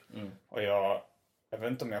familj. Och jag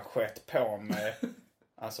vet inte om jag skett på mig.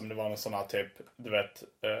 Alltså om det var någon sån här typ, du vet,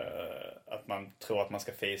 att man tror att man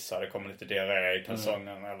ska fisa. Det kommer lite diarré i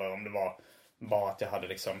kalsongen. Eller om det var bara att jag hade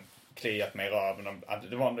liksom kliat mig i röven.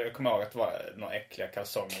 Jag kommer ihåg att det var några äckliga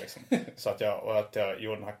kalsonger liksom. Så att jag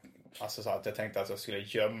gjorde den här, alltså så att jag tänkte att jag skulle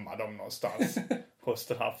gömma dem någonstans hos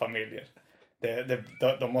den här familjen.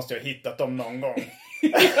 De måste ju ha hittat dem någon gång.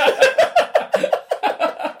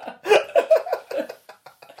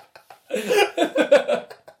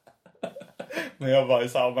 Men jag var ju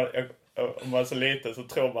så här, om man är så liten så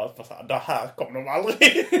tror man att så här, det här kommer de aldrig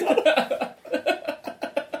hitta.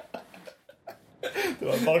 Det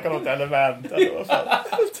var bara något element. Det var fan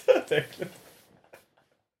äckligt.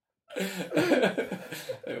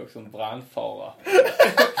 Det är också en brandfara.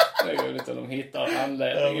 Det är roligt att de hittar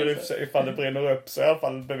anledningen. Ja, men ifall det brinner upp så är i alla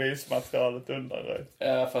fall bevismaterialet undanröjt.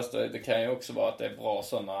 Ja, fast det kan ju också vara att det är bra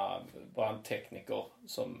sådana brandtekniker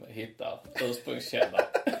som hittar ursprungskällan.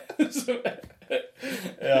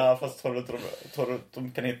 Ja, fast tror du att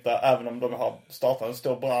de kan hitta, även om de har startat en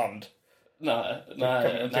stor brand? Nej.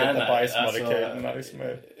 Bajsmolekylerna liksom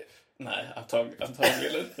är... Nej,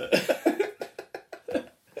 antagligen inte.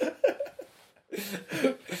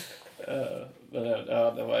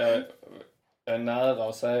 Det var jag är nära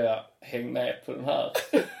att säga häng med på den här.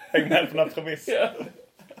 Häng med på den här premissen. Ja.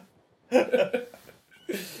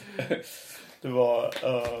 Det var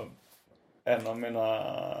en av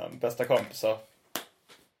mina bästa kompisar,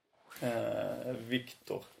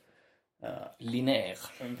 Viktor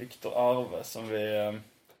Viktor Arve, som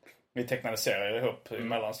vi tecknade serier ihop i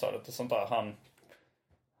mellanstadiet och sånt där.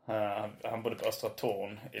 Han bodde på Östra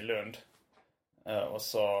Torn i Lund. Och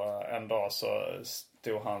så en dag så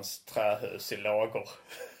stod hans trähus i lågor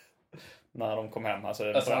när de kom hem.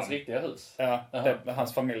 Alltså hans riktiga hus? Ja, det,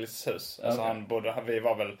 hans familjs hus. Alltså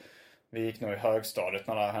okay. Vi gick nog i högstadiet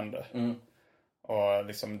när det här hände. Och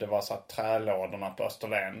liksom det var så här trälådorna på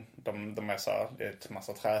Österlen. De är så här, det är ett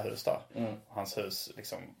massa trähus där. Och hans hus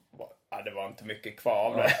liksom det var inte mycket kvar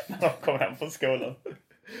av det när de kom hem från skolan.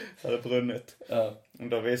 Det hade brunnit. Och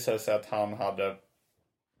då visade det sig att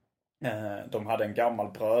de hade en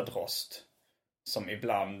gammal brödrost som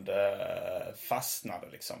ibland fastnade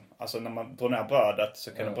liksom. Alltså när man drog ner brödet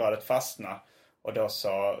så kunde brödet fastna. Och då så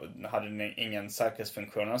hade den ingen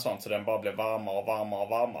säkerhetsfunktion eller sånt, så den bara blev varmare och varmare och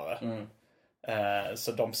varmare.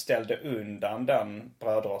 Så de ställde undan den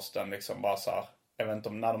brödrosten liksom bara så här. Jag vet inte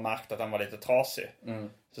om när de märkte att den var lite trasig.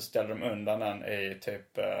 Så ställde de undan den i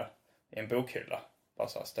typ i en bokhylla. Bara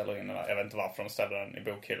så här, ställer in den där. Jag vet inte varför de ställde den i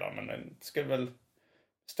bokhyllan, men den skulle väl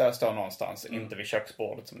stå någonstans, inte vid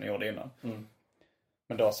köksbordet som den gjorde innan.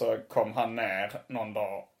 Men då så kom han ner någon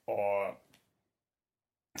dag och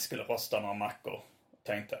skulle rosta några mackor. Och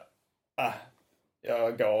tänkte,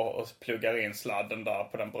 jag går och pluggar in sladden där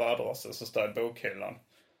på den brödrosten så står i bokhyllan.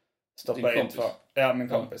 Min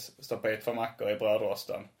kompis. Stoppade i 2 mackor i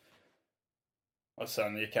brödrosten. Och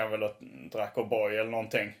sen gick han väl och drack O'boy eller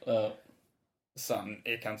någonting. Sen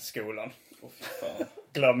gick han till skolan.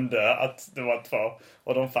 Glömde att det var 2.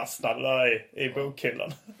 Och de fastnade där i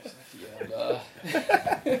bokhyllan. Jävla...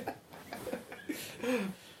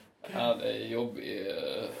 Ja, det är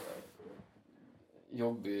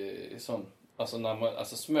jobbig sån. Alltså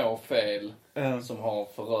alltså små fel som har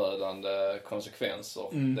förödande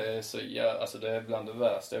konsekvenser. Det är så alltså det är bland det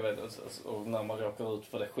värsta jag vet, alltså, och när man råkar ut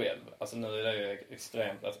för det själv. Alltså nu är det ju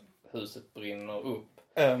extremt att huset brinner upp.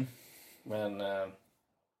 Men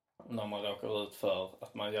när man råkar ut för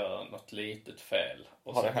att man gör något litet fel.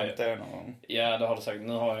 Och har det hänt det någon gång? Ja, det har det sagt.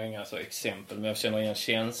 Nu har jag inga så exempel, men jag känner igen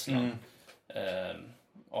känslan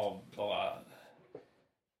av bara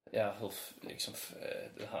hur liksom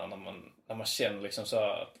det här när man känner liksom så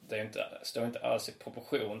att det står inte alls i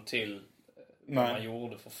proportion till vad man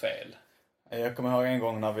gjorde för fel. Jag kommer ihåg en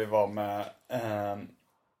gång när vi var med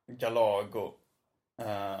Galago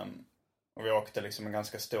och vi åkte liksom en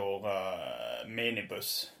ganska stor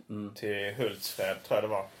minibuss till Hultsfred, tror jag det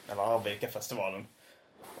var, eller Arvika-festivalen.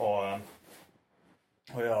 Och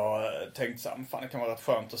jag tänkte så här, fan det kan vara rätt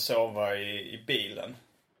skönt att sova i bilen.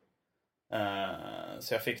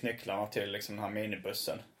 Så jag fick nycklarna till liksom den här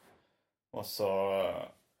minibussen. Och så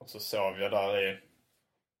sov jag där i.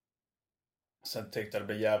 Sen tyckte jag det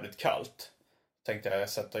blev jävligt kallt. Tänkte jag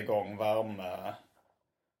sätter igång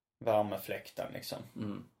värmefläkten liksom.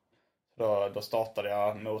 Då startade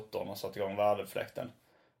jag motorn och satte igång värmefläkten.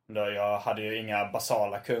 Jag hade ju inga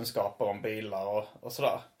basala kunskaper om bilar och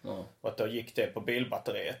sådär. Och att då gick det på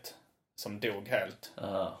bilbatteriet som dog helt.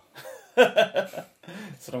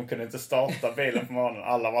 Så de kunde inte starta bilen på morgonen.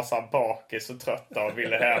 Alla var så här bakis och trötta och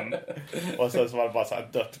ville hem. Och sen så var det bara så här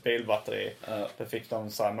dött bilbatteri. Då fick de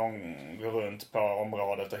så här någon gå runt på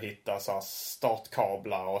området och hitta så här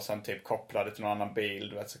startkablar och sen typ koppla det till någon annan bil.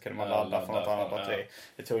 Du vet, så kunde man ladda från något annat batteri.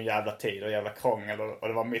 Det tog en jävla tid och jävla krångel och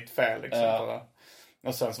det var mitt fel liksom.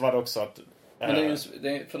 Och sen så var det också att... Men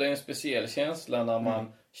det är en speciell känsla när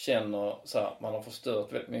man känner så här, man har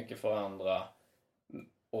förstört väldigt mycket för andra.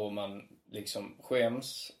 Och man liksom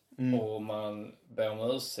skäms och man ber om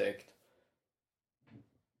ursäkt.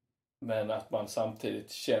 Men att man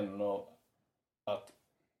samtidigt känner att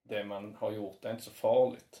det man har gjort är inte så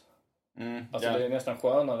farligt. Det är nästan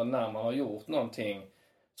skönare när man har gjort någonting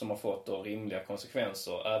som har fått då rimliga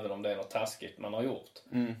konsekvenser, även om det är något taskigt man har gjort.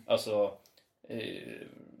 Alltså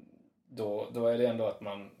då är det ändå att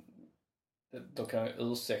man, då kan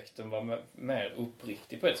ursäkten vara mer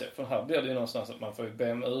uppriktig på ett sätt. För här blir det ju någonstans att man får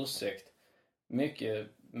be om ursäkt mycket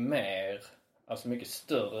mer, alltså mycket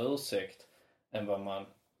större ursäkt än vad man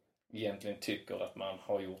egentligen tycker att man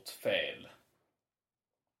har gjort fel.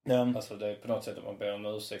 Alltså det är på något sätt att man ber om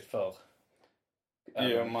ursäkt för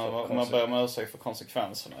Jo, man börjar med ursäkt för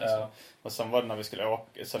konsekvenserna. Ja. Liksom. Och sen var det när vi skulle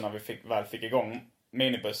åka, sen när vi väl fick igång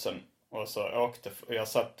minibussen och så åkte, jag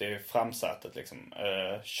satt i framsätet liksom,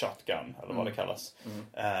 shotgun eller vad det kallas.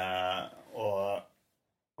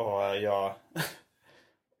 Och jag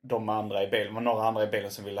de andra i bilen, var några andra i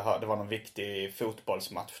bilen som ville höra, det var någon viktig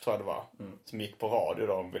fotbollsmatch tror jag det var, som gick på radio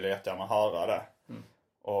då, de ville jättegärna höra det.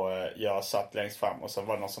 Och jag satt längst fram och så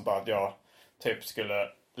var det någon som bara att jag typ skulle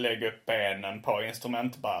lägga upp benen på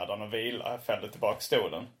instrumentbrädan och vila. Jag fällde tillbaka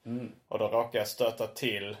stolen. Och då råkade jag stöta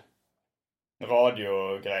till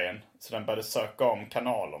radiogrejen. Så den började söka om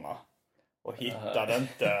kanalerna. Och hittade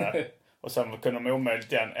inte. Och sen kunde de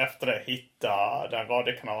omöjligt igen efter det hitta den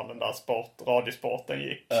radiokanalen där radiosporten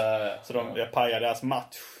gick. Så jag pajade deras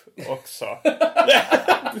match också.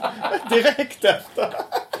 Direkt efter.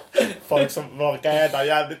 Folk som var redan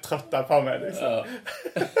jävligt trötta på mig liksom.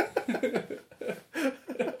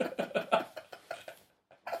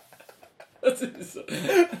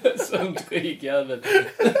 Som dryg jävel.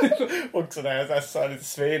 Också när jag sa lite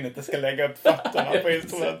svinigt, jag ska lägga upp fötterna på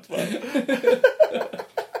instrumentet.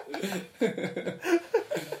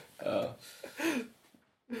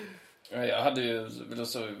 Jag hade ju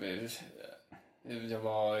jag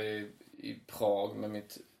var i Prag med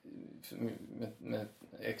med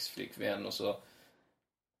ex-flickvän och så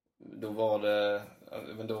då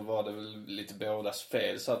var det väl lite bådas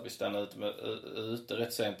fel så att vi stannade ute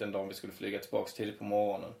rätt sent en dag vi skulle flyga tillbaka tidigt på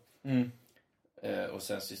morgonen. Och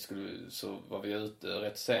sen så var vi ute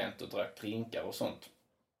rätt sent och drack drinkar och sånt.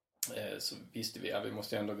 Så visste vi att vi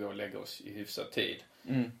måste ändå gå och lägga oss i hyfsad tid.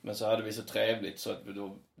 Men så hade vi så trevligt så att vi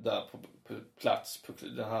då där på plats på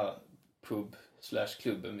den här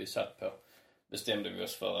pub/klubben vi satt på bestämde vi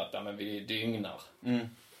oss för att men vi dygnar.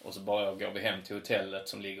 Och så bara går vi hem till hotellet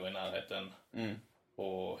som ligger i närheten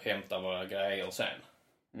och hämtar våra grejer sen.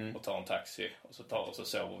 Och tar en taxi och så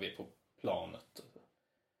sover vi på planet.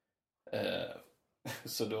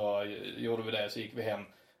 Så då gjorde vi det, så gick vi hem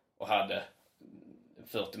och hade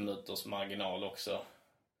 40 minuters marginal också.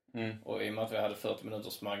 Och i och med att vi hade 40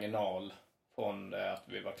 minuters marginal från det att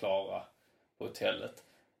vi var klara på hotellet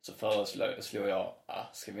så föreslog jag,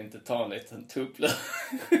 ska vi inte ta en liten tupplur?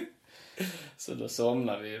 Så då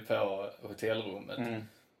somnade vi på hotellrummet.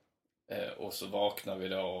 Och så vaknade vi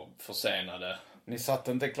då försenade. Ni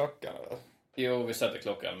satte inte klockan eller? Jo, vi satte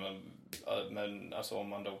klockan, men alltså om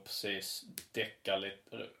man då precis däckar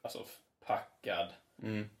lite, alltså packad,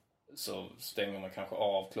 så stänger man kanske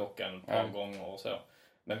av klockan ett par gånger och så.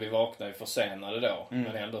 Men vi vaknade ju försenade då,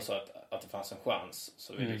 men ändå så att det fanns en chans.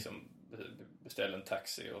 Så vi liksom beställde en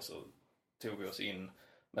taxi och så tog vi oss in.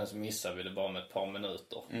 Men så missade vi det bara med ett par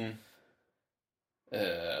minuter.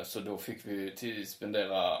 Så då fick vi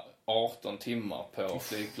spendera 18 timmar på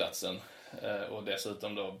flygplatsen. Och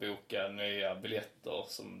dessutom då boka nya biljetter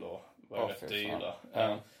som då var rätt dyra.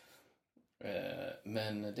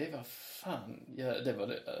 Men det var det var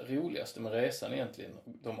det roligaste med resan egentligen.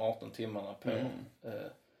 De 18 timmarna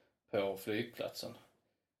på flygplatsen.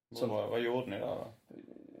 Vad gjorde ni där då?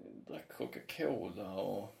 Drack Coca-Cola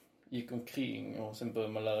och gick omkring och sen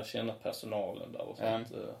började man lära känna personalen där och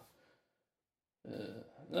sånt.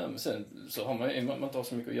 Nej, men sen så har man inte har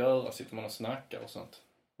så mycket att göra, sitter man och snackar och sånt.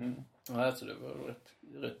 Nej, så det var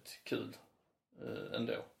rätt kul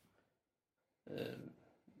ändå.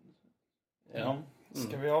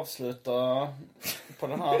 Ska vi avsluta på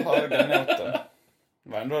den här höga noten? Det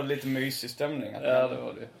var ändå lite mysig stämning. Ja, det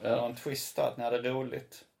var det. Det var en twist att ni hade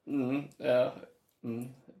roligt.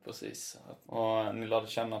 Precis. Och ni lärde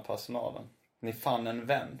känna personalen. Ni fann en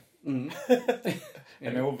vän.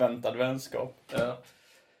 En oväntad vänskap. Ja.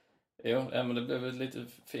 Jo, men det blev ett lite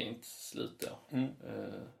fint slut då.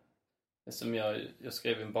 Som jag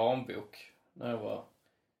skrev en barnbok när jag var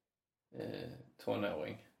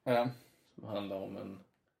tonåring. Som handlar om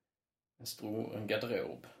en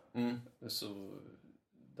garderob. Så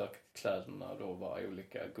där kläderna då var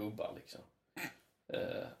olika gubbar liksom.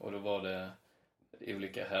 Och då var det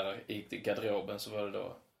olika i garderoben så var det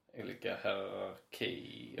då olika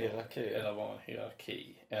hierarki. Eller var en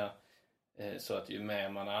hierarki. Ja. Så att ju mer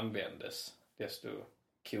man användes desto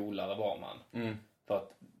coolare var man. För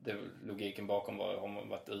att logiken bakom var om man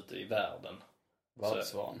varit ute i världen.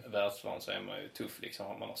 Världsvan så är man ju tuff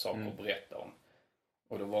liksom. Man har saker att berätta om.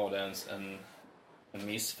 Och då var det en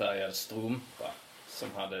missfärgad strumpa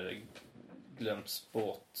som hade glömts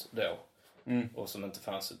bort då. Och som inte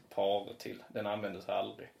fanns ett par till. Den användes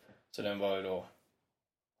aldrig. Så den var ju då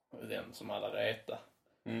den som alla reta.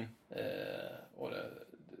 Och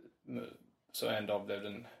så en dag blev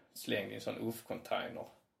den slängd i en sån UFF-container.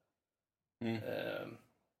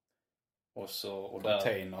 Och där...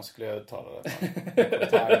 Container skulle jag uttala det.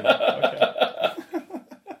 Container, okej.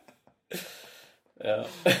 Ja.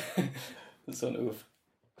 En sån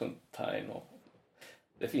container.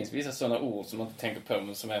 Det finns vissa sådana ord som man inte tänker på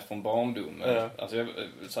men som är från barndomen. Ja. Alltså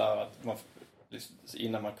så här att man,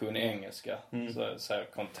 innan man kunde engelska så säger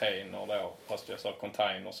container då, fast jag sa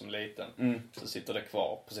container som liten. Så sitter det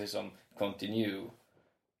kvar, precis som continue.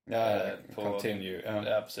 Ja, continue.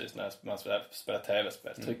 Ja, precis, när man spelar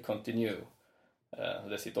tv-spel. Tryck continue.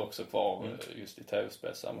 Det sitter också kvar just i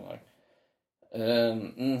tv-spelsammanhang.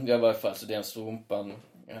 Jag var i alla fall så den strumpan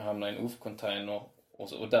hamnade i en UFF-container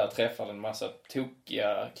och där träffade en massa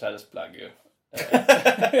tokiga klädesplagg ju.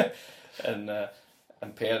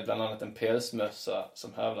 Bland annat en pälsmössa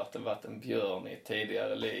som hävdade att det varit en björn i ett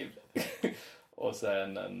tidigare liv. Och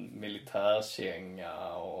sen en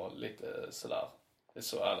militärkänga och lite sådär.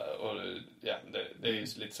 Så och ja, det är ju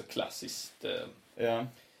lite så klassiskt. Ja.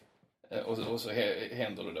 Och så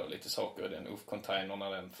händer det då lite saker i den UFF-containern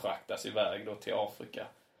när den fraktas iväg då till Afrika.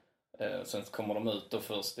 Sen kommer de ut då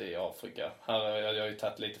först i Afrika. Här har jag ju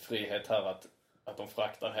tagit lite frihet här att de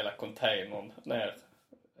fraktar hela containern ner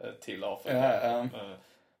till Afrika. Ja.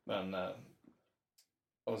 Men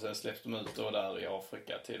och sen släpps de ut då där i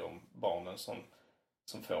Afrika till de barnen som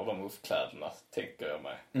får de UFF-kläderna, tänker jag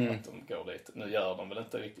mig. Att de går dit. Nu gör de väl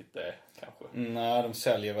inte riktigt det, kanske. Nej, de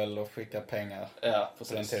säljer väl och skickar pengar. Ja, på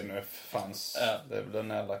den tiden UFF fanns. Ja. Det är väl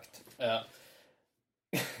nedlagt. Ja.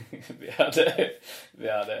 vi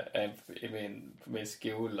hade en på min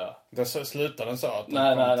skola. Då slutade den så att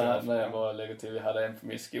Nej, men jag bara lägger till. Vi hade en på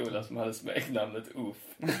min skola som hade smeknamnet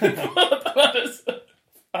UFF. Han hade så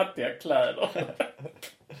fattiga kläder.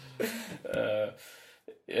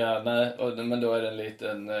 Ja, nej, men då är det en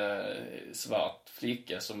liten svart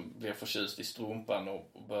flicka som blir förtjust i strumpan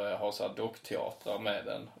och börjar ha så här dockteatrar med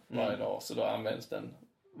den varje dag. Så då används den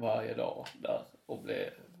varje dag där och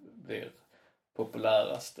blir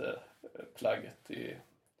populäraste plagget i...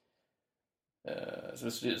 Så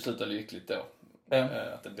det slutar lyckligt då.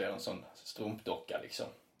 Att det blir en sån strumpdocka liksom.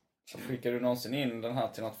 Skickade du någonsin in den här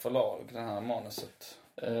till något förlag, den här manuset?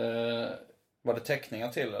 Var det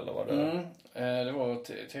teckningar till eller var det... det var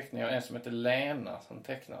teckningar. En som heter Lena som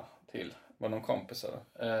tecknar till. Var det någon kompis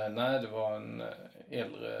eller? Nej, det var en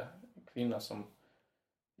äldre kvinna som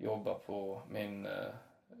jobbar på min...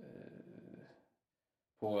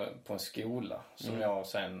 på en skola som jag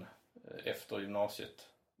sen efter gymnasiet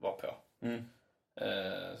var på.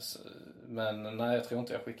 Men nej, jag tror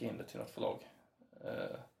inte jag skickade in det till något förlag.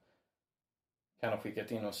 Kan ha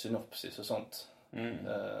skickat in någon synopsis och sånt.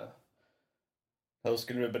 Hur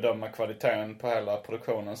skulle du bedöma kvaliteten på hela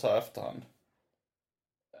produktionen så här efterhand?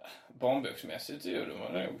 Barnboksmässigt gjorde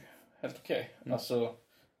man nog helt okej. Alltså,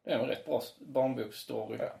 det är en rätt bra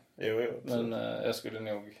barnboksstory. Ja. Jo, men jag skulle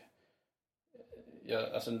nog...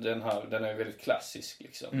 alltså den är ju väldigt klassisk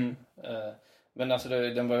liksom. Men alltså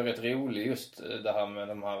den var ju rätt rolig just det här med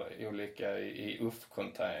de här olika i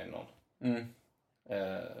UFF-containern.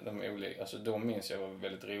 Alltså de minns jag var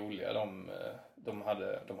väldigt roliga. De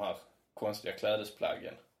hade de här konstiga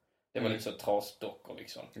klädesplaggen. Det var lite så trasdockor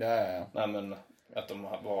liksom. Ja. Nej, men att de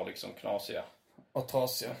var liksom knasiga. Och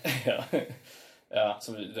trasiga. Ja,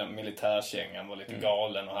 som den militärkängan var lite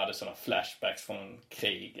galen och hade såna flashbacks från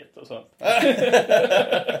kriget och sånt.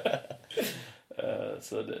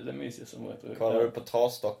 Så det minns jag som rätt roligt. Kollade du på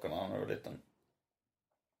trasdockorna när du var liten?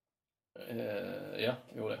 Ja,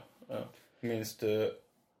 gjorde det. Ja. Minns du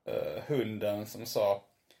hunden som sa...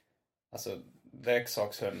 Alltså,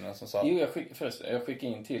 leksakshunden som sa... Jo, jag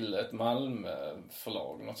skickade in till ett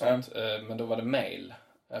Malmö-förlag något sånt. Men då var det mail.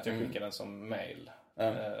 Att jag skickade den som mail.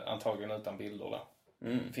 Antagligen utan bilder där.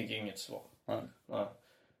 Fick inget svar. Nej.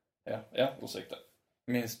 Ja, ursäkta.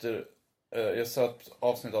 Minns du... jag såg ett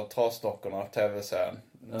avsnitt av Trasdockorna, tv-serien.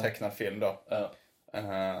 Tecknad film då. Där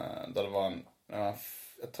det var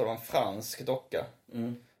jag tror det var en fransk docka.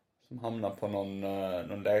 Som hamnade på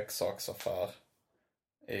någon leksaksaffär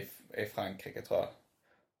i Frankrike, tror jag.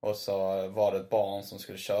 Och så var det ett barn som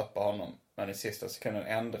skulle köpa honom. Men i sista sekunden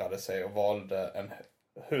ändrade sig och valde en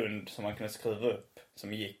hund som man kunde skruva upp.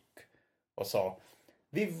 Som gick och sa: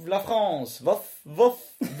 Vive la France! Voff,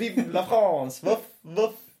 voff! Vive la France! Voff,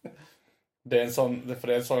 voff! Det är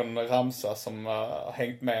en sån ramsa som har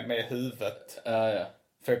hängt med i huvudet. Ja.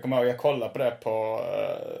 För jag kommer ihåg, jag kollade på det på...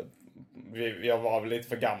 jag var väl lite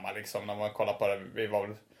för gammal liksom när man kollade på det. Vi var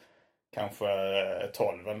väl kanske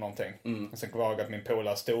 12 eller någonting. Och sen kommer jag ihåg att min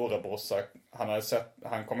polare storebrorsa,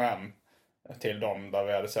 han kom hem till dem där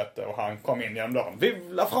vi hade sett det. Och han kom in genom dörren.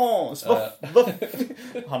 Vive la France! Voff, voff!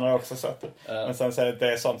 Han har också sett det. Men sen så är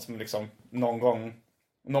det sånt som liksom någon gång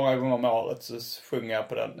Några gånger om året så sjunger jag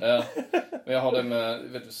på den. Ja. Men jag har det med,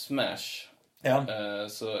 vet du, Smash. Ja.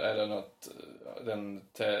 Så är det något, den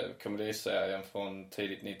komediserien från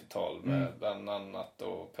tidigt 90-tal med bland annat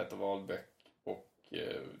då Peter Wahlbeck och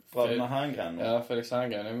Bröderna Herngren. Ja, Felix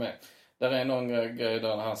Herngren är med. Där är någon grej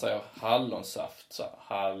där när han säger hallonsaft. Så,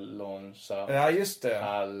 hallonsaft. Ja, just det.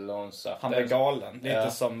 Hallonsaft. Han blir galen.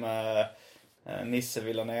 Lite som Nisse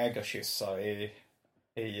vill ha negerkyssar i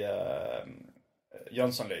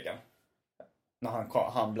Jönssonligan.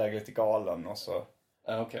 När han blev lite galen och så...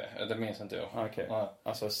 Okej, det minns inte jag. Okej.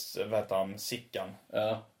 Alltså, vet han, Sickan.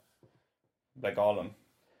 Ja. Blev galen.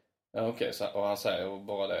 Ja, okej. Och han säger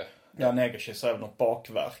bara det. Ja, negerkyssar är något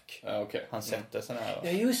bakverk. Ja, okej. Han sätter sig ner. Ja,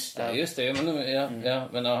 just det.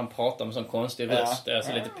 Men när han pratar med sån konstig röst, det är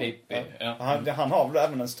så lite pipig. Ja. Han har väl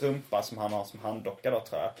även en strumpa som han har som handdocka då,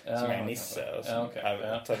 tror jag. Som är Nisse.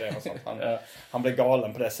 Han blir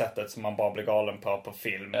galen på det sättet som man bara blir galen på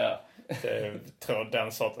film. Ja. Jag tror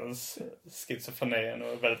den sortens schizofreni är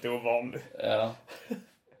nog väldigt ovanlig. Ja,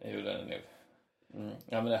 jo, det är nog.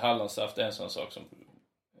 Ja, men det hallonsaft är en sån sak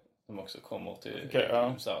som också kommer till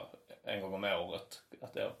så här, en gång om året.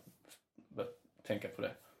 Att jag tänker på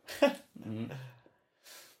det.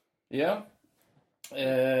 Ja.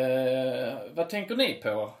 Vad tänker ni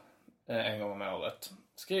på en gång om året?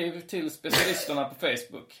 Skriv till specialisterna på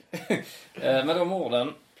Facebook. Med de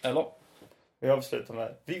orden, eller? Vi avslutar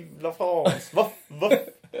med Vive la France.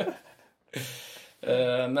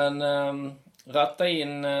 Men ratta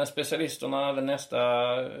in specialisterna även nästa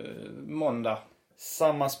måndag.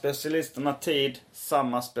 Samma specialisterna tid,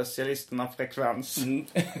 samma specialisterna frekvens.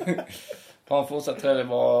 Ha en fortsatt trevlig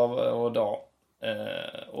dag.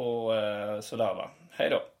 Och sådär, va. Hej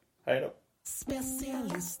då. Hej då.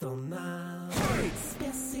 Specialisterna.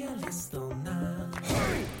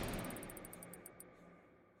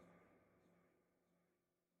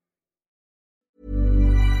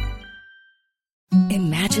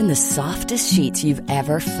 Imagine the softest sheets you've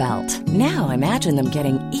ever felt. Now imagine them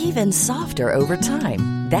getting even softer over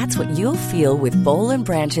time. That's what you'll feel with Boll &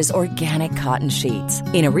 Branch's organic cotton sheets.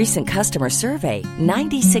 In a recent customer survey,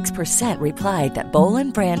 96% replied that Boll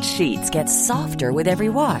 & Branch sheets get softer with every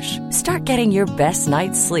wash. Start getting your best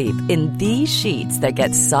night's sleep in these sheets that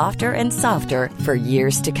get softer and softer for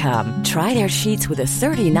years to come. Try their sheets with a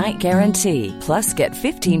 30-night guarantee. Plus, get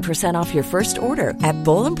 15% off your first order at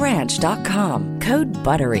bollandbranch.com. Code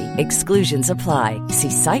BUTTERY. Exclusions apply. See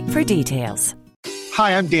site for details.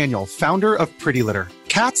 Hi, I'm Daniel, founder of Pretty Litter.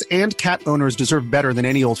 Cats and cat owners deserve better than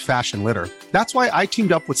any old-fashioned litter. That's why I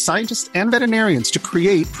teamed up with scientists and veterinarians to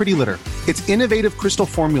create Pretty Litter. Its innovative crystal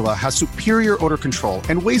formula has superior odor control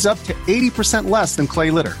and weighs up to 80% less than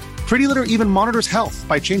clay litter. Pretty Litter even monitors health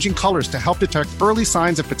by changing colors to help detect early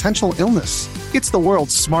signs of potential illness. It's the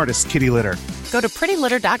world's smartest kitty litter. Go to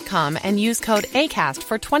prettylitter.com and use code ACAST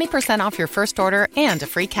for 20% off your first order and a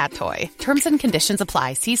free cat toy. Terms and conditions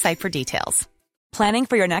apply. See site for details. Planning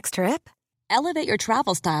for your next trip? Elevate your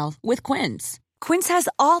travel style with Quince. Quince has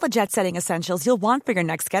all the jet-setting essentials you'll want for your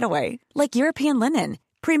next getaway, like European linen,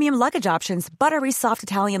 premium luggage options, buttery soft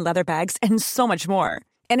Italian leather bags, and so much more.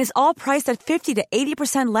 And is all priced at 50 to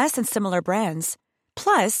 80% less than similar brands.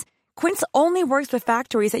 Plus, Quince only works with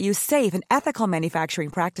factories that use safe and ethical manufacturing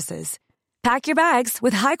practices. Pack your bags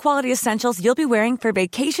with high-quality essentials you'll be wearing for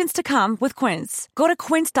vacations to come with Quince. Go to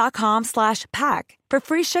quince.com/pack for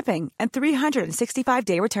free shipping and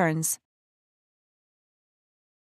 365-day returns.